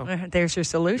 there you go. There's your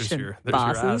solution, there's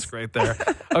your ask right there.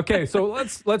 Okay, so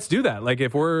let's do that. Like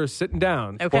if we're sitting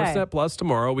down, Sportsnet Plus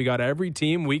tomorrow, we got every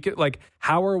team. We could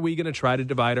how are we going to try to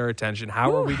divide our attention?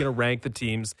 How are we going to rank the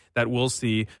teams that we'll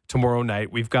see tomorrow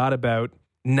night? We've got about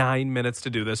 9 minutes to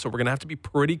do this, so we're going to have to be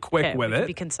pretty quick with it.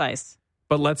 Be concise.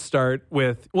 But let's start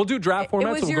with we'll do draft formats. It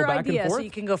was so we'll go back idea, and forth. so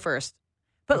you can go first.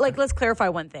 But let's clarify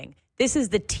one thing. This is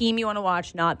the team you want to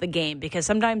watch, not the game, because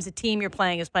sometimes the team you're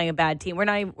playing is playing a bad team.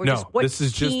 This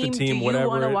is just the team. Do you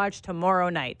want to watch tomorrow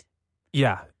night?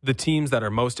 Yeah, the teams that are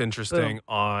most interesting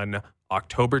on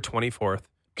October 24th,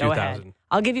 Go ahead.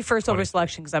 I'll give you first over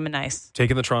selection because I'm a nice.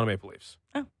 Taking the Toronto Maple Leafs.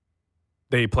 Oh.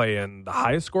 They play in the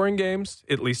highest scoring games,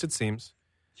 at least it seems.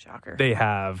 Shocker.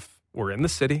 We're in the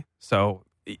city, so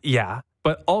yeah.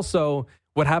 But also,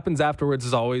 what happens afterwards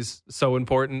is always so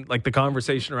important. Like the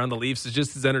conversation around the Leafs is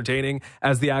just as entertaining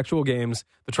as the actual games.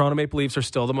 The Toronto Maple Leafs are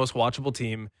still the most watchable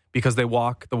team because they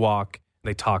walk the walk and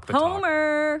they talk the talk.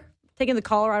 Homer taking the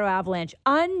Colorado Avalanche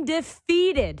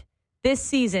undefeated this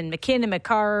season. McKinnon,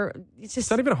 Makar. It's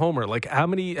not even a homer. Like how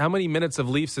many minutes of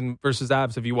Leafs versus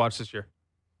Avs have you watched this year?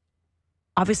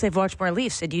 Obviously, I've watched more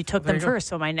Leafs, and you took them first.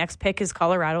 So my next pick is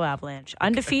Colorado Avalanche.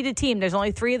 Undefeated team. There's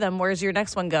only 3 of them. Where's your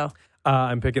next one go?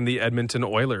 I'm picking the Edmonton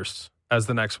Oilers as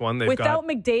the next one. Without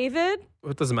McDavid?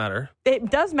 It doesn't matter.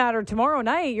 It does matter. Tomorrow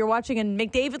night, you're watching a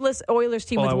McDavid-less Oilers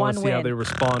team with one win. I want to see how they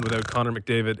respond without Connor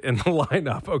McDavid in the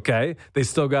lineup, okay? They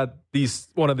still got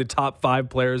one of the top 5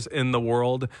 players in the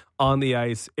world on the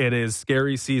ice. It is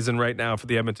scary season right now for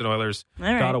the Edmonton Oilers. All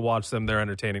right. Got to watch them. They're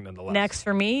entertaining nonetheless. Next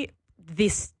for me,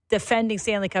 this defending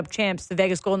Stanley Cup champs, the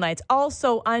Vegas Golden Knights,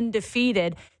 also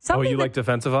undefeated. You like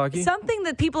defensive hockey? Something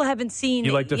that people haven't seen.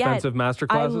 You like defensive masterclasses?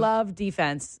 I love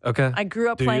defense. Okay. I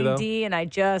grew up playing D, and I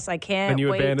can't you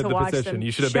wait to abandoned watch the position. them.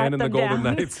 You should abandon the Golden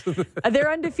Knights.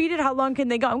 They're undefeated. How long can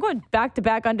they go? I'm going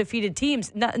back-to-back undefeated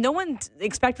teams. No one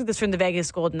expected this from the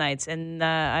Vegas Golden Knights, and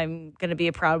I'm going to be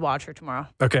a proud watcher tomorrow.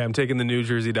 Okay, I'm taking the New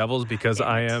Jersey Devils because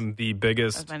I am the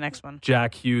biggest That's my next one.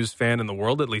 Jack Hughes fan in the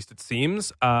world, at least it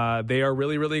seems. They are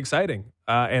really, really exciting.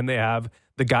 And they have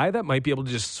the guy that might be able to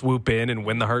just swoop in and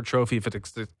win the Hart Trophy if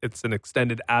it's an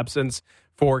extended absence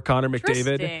for Connor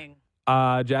McDavid.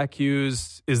 Jack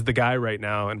Hughes is the guy right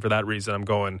now, and for that reason, I'm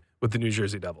going with the New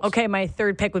Jersey Devils. Okay, my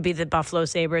third pick would be the Buffalo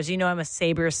Sabres. You know I'm a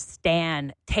Sabres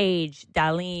stan. Tage,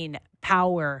 Dahlin,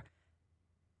 Power.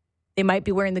 They might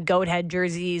be wearing the goat head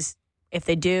jerseys. If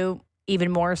they do,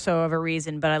 even more so of a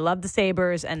reason. But I love the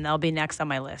Sabres, and they'll be next on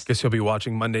my list. Guess you'll be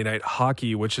watching Monday Night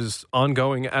Hockey, which is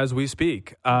ongoing as we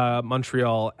speak.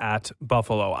 Montreal at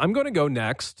Buffalo. I'm going to go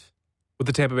next with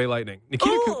the Tampa Bay Lightning.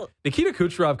 Nikita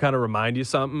Kucherov kind of remind you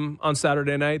something on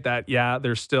Saturday night that,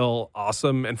 they're still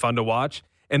awesome and fun to watch.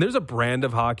 And there's a brand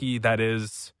of hockey that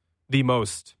is the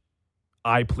most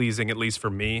eye-pleasing, at least for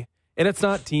me. And it's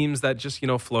not teams that just,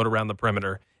 float around the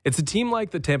perimeter. It's a team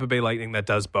like the Tampa Bay Lightning that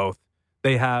does both.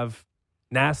 They have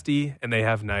nasty and they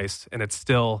have nice, and it's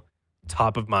still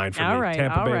top of mind for me. Right,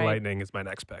 Tampa Bay Lightning is my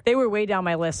next pick. They were way down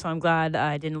my list, so I'm glad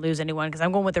I didn't lose anyone because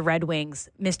I'm going with the Red Wings.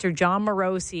 Mr. John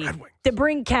Morosi,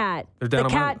 DeBrincat, the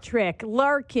Cat Trick,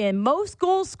 Larkin, most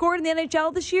goals scored in the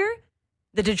NHL this year,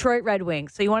 the Detroit Red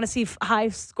Wings. So you want to see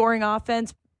high-scoring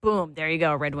offense? Boom, there you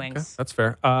go, Red Wings. Okay, that's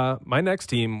fair. My next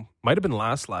team might have been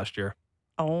last year.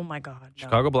 Oh, my God. No.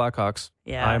 Chicago Blackhawks.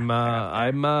 Yeah.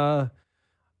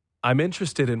 I'm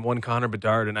interested in one Connor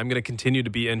Bedard, and I'm going to continue to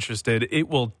be interested. It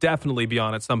will definitely be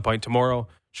on at some point tomorrow.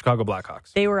 Chicago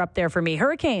Blackhawks. They were up there for me.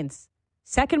 Hurricanes,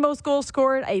 second most goals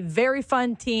scored, a very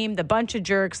fun team, the bunch of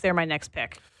jerks. They're my next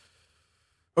pick.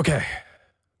 Okay.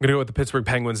 I'm going to go with the Pittsburgh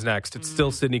Penguins next. It's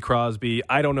still Sidney Crosby.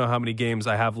 I don't know how many games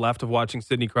I have left of watching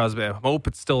Sidney Crosby. I hope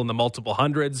it's still in the multiple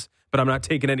hundreds, but I'm not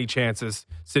taking any chances.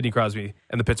 Sidney Crosby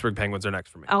and the Pittsburgh Penguins are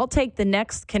next for me. I'll take the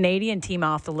next Canadian team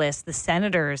off the list, the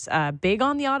Senators. Big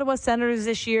on the Ottawa Senators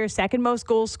this year. Second most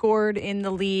goals scored in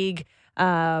the league.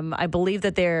 I believe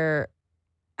that they're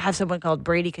have someone called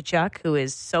Brady Tkachuk, who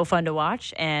is so fun to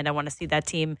watch, and I want to see that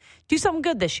team do something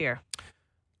good this year.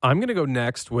 I'm going to go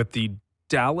next with the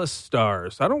Dallas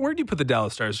Stars. Where do you put the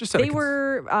Dallas Stars? Just they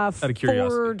were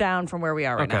 4 down from where we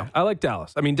are right now. I like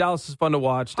Dallas. I mean, Dallas is fun to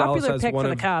watch. Popular Dallas has pick one for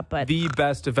the of cup, but the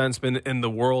best defensemen in the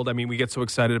world. I mean, we get so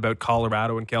excited about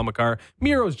Colorado and Cale Makar.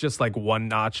 Miro's just like one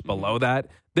notch below that.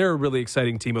 They're a really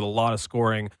exciting team with a lot of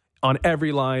scoring on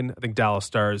every line. I think Dallas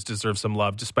Stars deserve some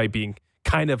love, despite being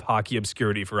kind of hockey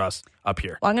obscurity for us up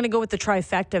here. Well, I'm going to go with the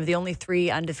trifecta of the only 3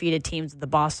 undefeated teams, the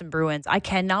Boston Bruins. I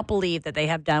cannot believe that they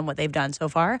have done what they've done so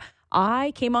far.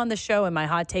 I came on the show and my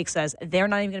hot take says they're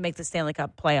not even going to make the Stanley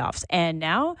Cup playoffs. And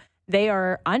now they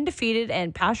are undefeated,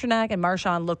 and Pasternak and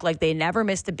Marchand look like they never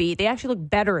missed a beat. They actually look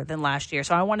better than last year.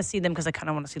 So I want to see them because I kind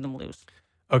of want to see them lose.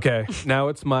 Okay, now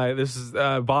it's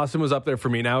Boston was up there for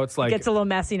me. Now it's like... It gets a little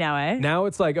messy now, eh? Now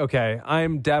it's like, okay, I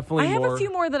have a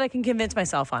few more that I can convince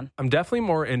myself on. I'm definitely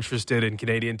more interested in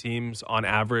Canadian teams on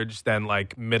average than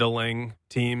like middling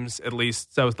teams, at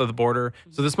least south of the border.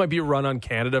 So this might be a run on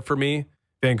Canada for me.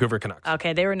 Vancouver Canucks.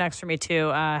 Okay, they were next for me too.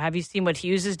 Have you seen what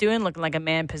Hughes is doing? Looking like a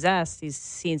man possessed. He's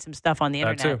seen some stuff on the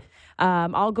internet. That too.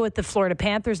 I'll go with the Florida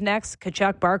Panthers next.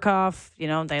 Tkachuk, Barkov.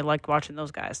 They like watching those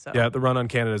guys. So. Yeah, the run on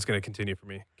Canada is going to continue for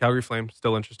me. Calgary Flames,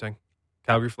 still interesting.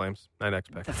 Calgary Flames, my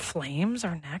next pick. The Flames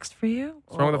are next for you?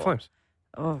 What's wrong with the Flames?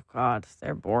 Oh, God,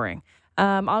 they're boring.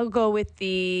 I'll go with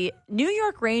the New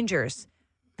York Rangers.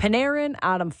 Panarin,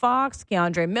 Adam Fox,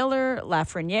 Keandre Miller,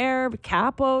 Lafreniere,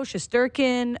 Capo,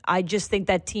 Shesterkin. I just think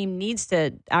that team needs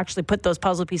to actually put those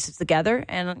puzzle pieces together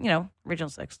and, Regional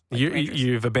 6.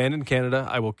 You've abandoned Canada.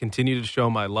 I will continue to show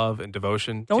my love and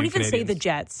devotion Don't to even Canadians. say the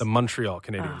Jets. The Montreal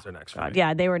Canadiens are next for me.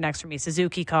 Yeah, they were next for me.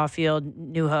 Suzuki, Caulfield,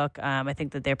 Newhook. I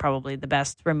think that they're probably the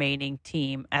best remaining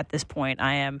team at this point.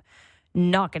 I am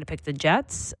not going to pick the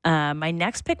Jets. My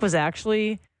next pick was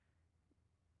actually...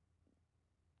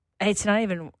 It's not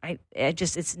even.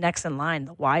 It's next in line,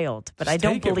 the Wild. But I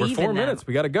don't believe We're 4 in them. minutes.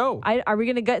 We got to go. Are we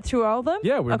going to get through all of them?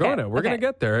 Yeah, we're going to. We're going to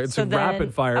get there. It's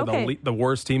rapid fire. Okay. The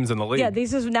worst teams in the league. Yeah,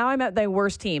 now I'm at the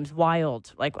worst teams.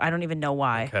 Wild. I don't even know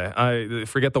why. Okay, I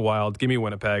forget the Wild. Give me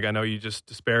Winnipeg. I know you just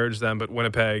disparaged them, but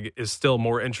Winnipeg is still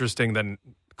more interesting than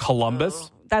Columbus.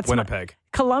 That's Winnipeg.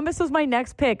 Columbus was my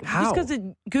next pick. How? Just because of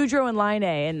Goudreau and Line,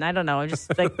 and I don't know.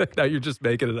 Just now you're just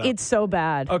making it up. It's so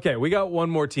bad. Okay, we got one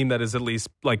more team that is at least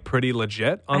pretty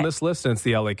legit on this list, and it's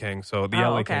the LA Kings. So the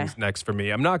LA Kings next for me.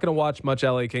 I'm not going to watch much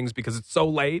LA Kings because it's so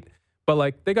late,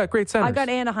 but they got great centers. I've got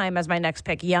Anaheim as my next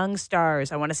pick. Young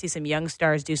stars. I want to see some young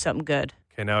stars do something good.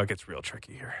 Okay, now it gets real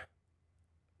tricky here.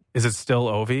 Is it still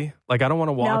Ovi? I don't want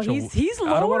to watch. No, he's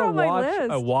lower on my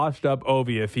list. A washed up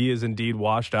Ovi if he is indeed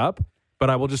washed up. But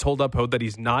I will just hold up hope that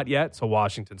he's not yet. So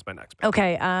Washington's my next pick.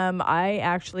 Okay. I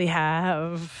actually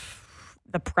have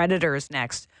the Predators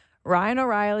next. Ryan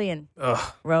O'Reilly and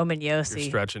Roman Josi. You're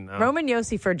stretching now. Roman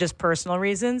Josi for just personal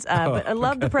reasons. But I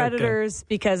love the Predators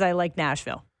because I like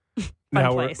Nashville.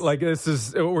 Now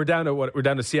we're down to what? We're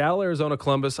down to Seattle, Arizona,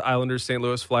 Columbus, Islanders, St.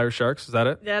 Louis, Flyers, Sharks. Is that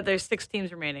it? Yeah, there's 6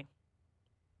 teams remaining.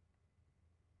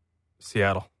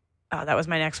 Seattle. Oh, that was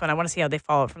my next one. I want to see how they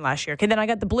followed from last year. Okay, then I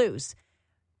got the Blues.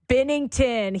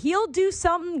 Binnington. He'll do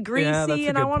something greasy,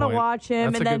 and I want to watch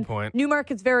him. That's and a then good point.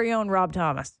 Newmarket's very own Rob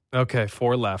Thomas. Okay,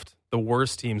 4 left. The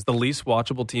worst teams, the least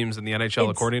watchable teams in the NHL,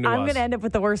 according to us. I'm going to end up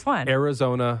with the worst one.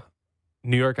 Arizona,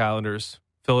 New York Islanders,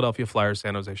 Philadelphia Flyers,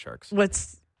 San Jose Sharks.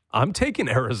 I'm taking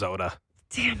Arizona.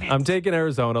 Damn it. I'm taking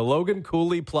Arizona. Logan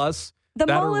Cooley plus the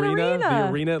that Mullet Arena. The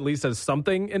arena at least has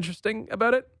something interesting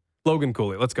about it. Logan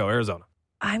Cooley. Let's go, Arizona.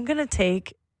 I'm going to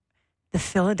take the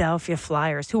Philadelphia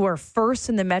Flyers, who are first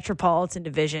in the Metropolitan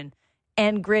Division,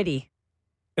 and gritty.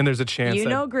 And there's a chance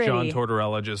that gritty. John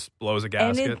Tortorella just blows a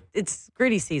gasket. And it's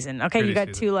gritty season. Okay, you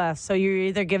got 2 left. So you're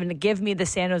either going to give me the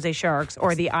San Jose Sharks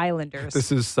or the Islanders.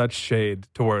 This is such shade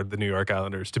toward the New York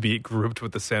Islanders to be grouped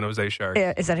with the San Jose Sharks.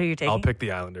 Is that who you're taking? I'll pick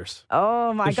the Islanders.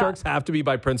 Oh, my God. The Sharks have to be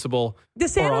by principle. The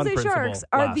San or Jose Sharks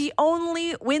are the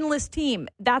only winless team.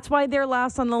 That's why they're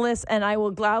last on the list, and I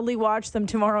will gladly watch them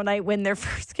tomorrow night win their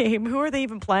first game. Who are they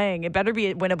even playing? It better be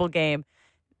a winnable game.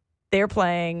 They're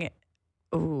playing...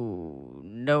 Ooh,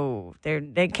 no.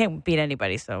 They can't beat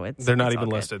anybody, so they're not even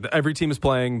listed. Every team is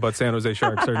playing, but San Jose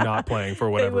Sharks are not playing for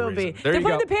whatever reason. They will be. They're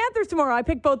playing the Panthers tomorrow. I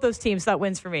picked both those teams. That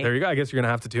wins for me. There you go. I guess you're going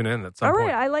to have to tune in at some point. All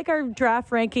right. I like our draft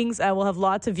rankings. We'll have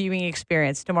lots of viewing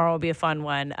experience. Tomorrow will be a fun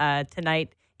one.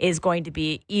 Tonight is going to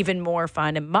be even more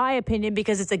fun, in my opinion,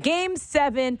 because it's a Game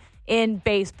 7 in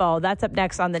baseball. That's up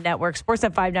next on the network.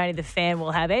 Sportsnet 590, The Fan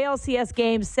will have ALCS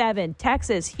Game 7,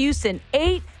 Texas, Houston,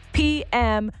 8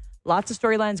 p.m., Lots of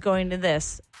storylines going into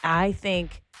this. I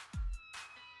think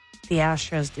the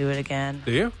Astros do it again.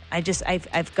 Do you?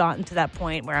 I've gotten to that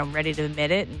point where I'm ready to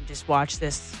admit it and just watch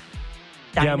this.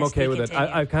 Yeah, I'm okay with continue. it.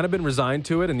 I've kind of been resigned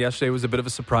to it, and yesterday was a bit of a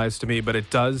surprise to me, but it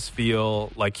does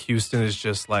feel like Houston is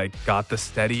just like got the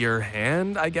steadier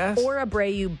hand, I guess. Or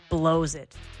Abreu blows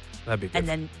it. That'd be good. And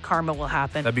then karma will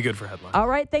happen. That'd be good for headline. All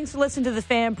right, thanks for listening to The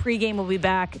Fan. Pregame will be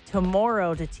back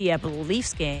tomorrow to tee up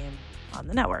Leafs game on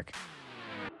the network.